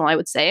traditional, I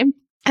would say.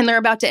 And they're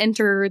about to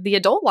enter the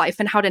adult life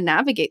and how to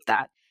navigate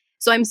that.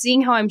 So I'm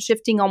seeing how I'm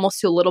shifting almost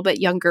to a little bit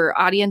younger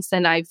audience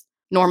than I've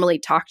normally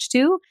talked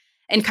to,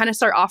 and kind of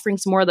start offering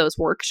some more of those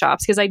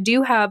workshops, because I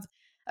do have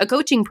a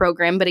coaching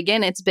program, but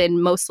again, it's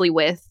been mostly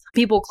with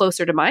people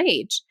closer to my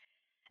age.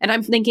 And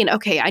I'm thinking,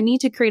 okay, I need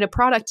to create a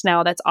product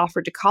now that's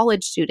offered to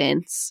college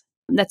students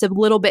that's a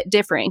little bit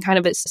different and kind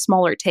of a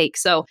smaller take.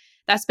 So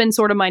that's been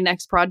sort of my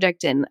next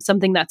project and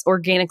something that's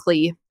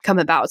organically come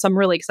about. So I'm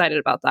really excited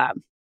about that.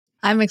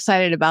 I'm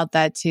excited about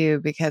that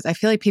too, because I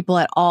feel like people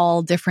at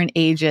all different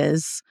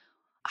ages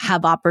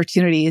have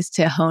opportunities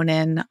to hone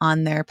in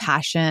on their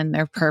passion,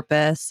 their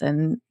purpose,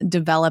 and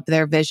develop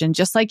their vision,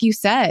 just like you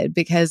said,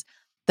 because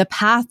the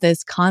path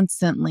is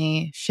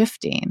constantly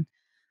shifting.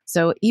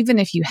 So even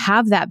if you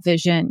have that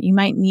vision, you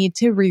might need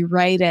to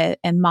rewrite it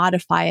and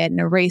modify it and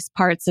erase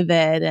parts of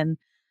it. And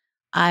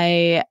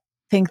I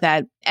think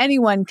that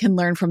anyone can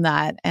learn from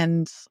that.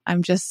 And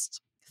I'm just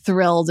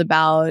thrilled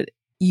about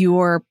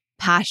your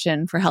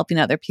passion for helping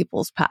other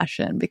people's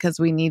passion, because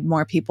we need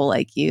more people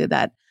like you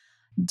that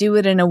do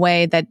it in a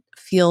way that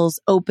feels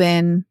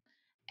open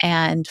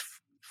and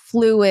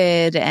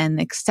fluid and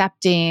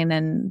accepting,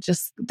 and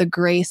just the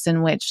grace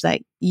in which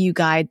that you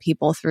guide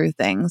people through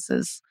things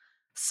is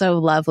so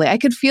lovely. I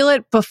could feel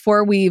it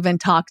before we even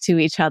talked to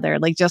each other,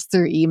 like just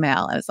through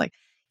email. I was like,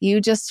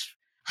 you just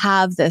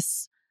have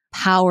this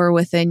power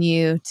within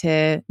you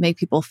to make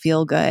people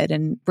feel good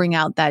and bring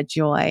out that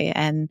joy.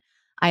 And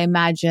I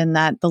imagine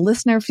that the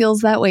listener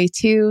feels that way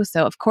too.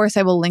 So of course,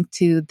 I will link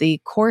to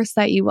the course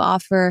that you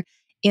offer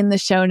in the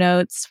show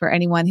notes for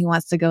anyone who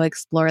wants to go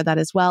explore that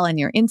as well, and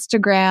your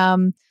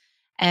Instagram.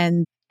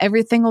 And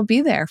everything will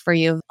be there for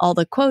you. All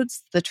the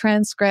quotes, the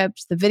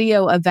transcript, the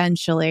video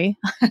eventually.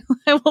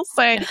 I will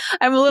say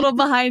I'm a little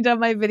behind on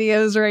my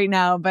videos right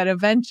now, but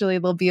eventually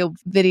there'll be a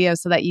video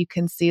so that you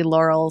can see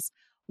Laurel's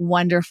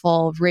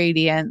wonderful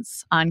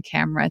radiance on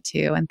camera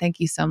too. And thank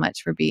you so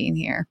much for being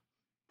here.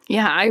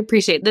 Yeah, I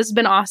appreciate it. This has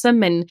been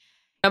awesome. And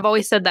I've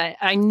always said that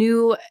I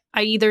knew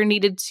I either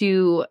needed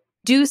to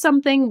do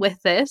something with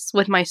this,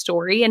 with my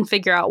story, and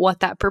figure out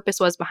what that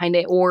purpose was behind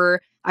it,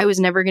 or I was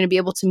never going to be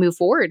able to move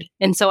forward.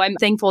 And so I'm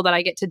thankful that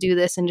I get to do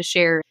this and to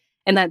share,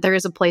 and that there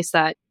is a place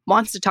that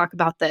wants to talk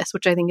about this,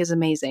 which I think is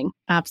amazing.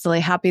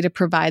 Absolutely. Happy to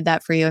provide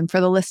that for you. And for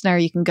the listener,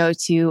 you can go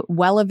to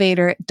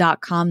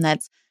wellevatr.com.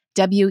 That's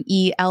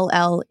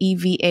WELLEVATR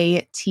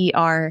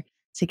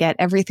to get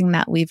everything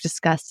that we've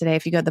discussed today.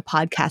 If you go to the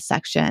podcast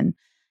section,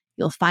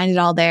 you'll find it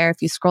all there.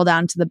 If you scroll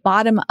down to the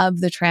bottom of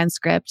the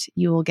transcript,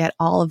 you will get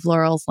all of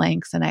Laurel's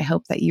links, and I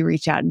hope that you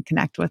reach out and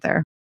connect with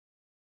her.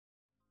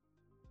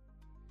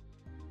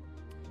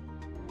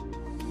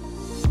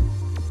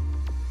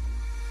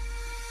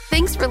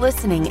 Thanks for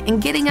listening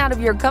and getting out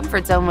of your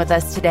comfort zone with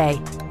us today.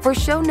 For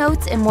show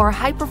notes and more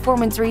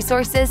high-performance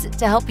resources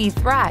to help you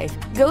thrive,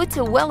 go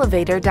to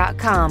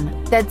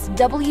wellevatr.com. That's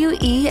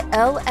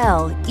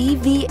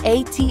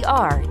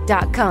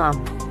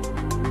WELLEVATR.com.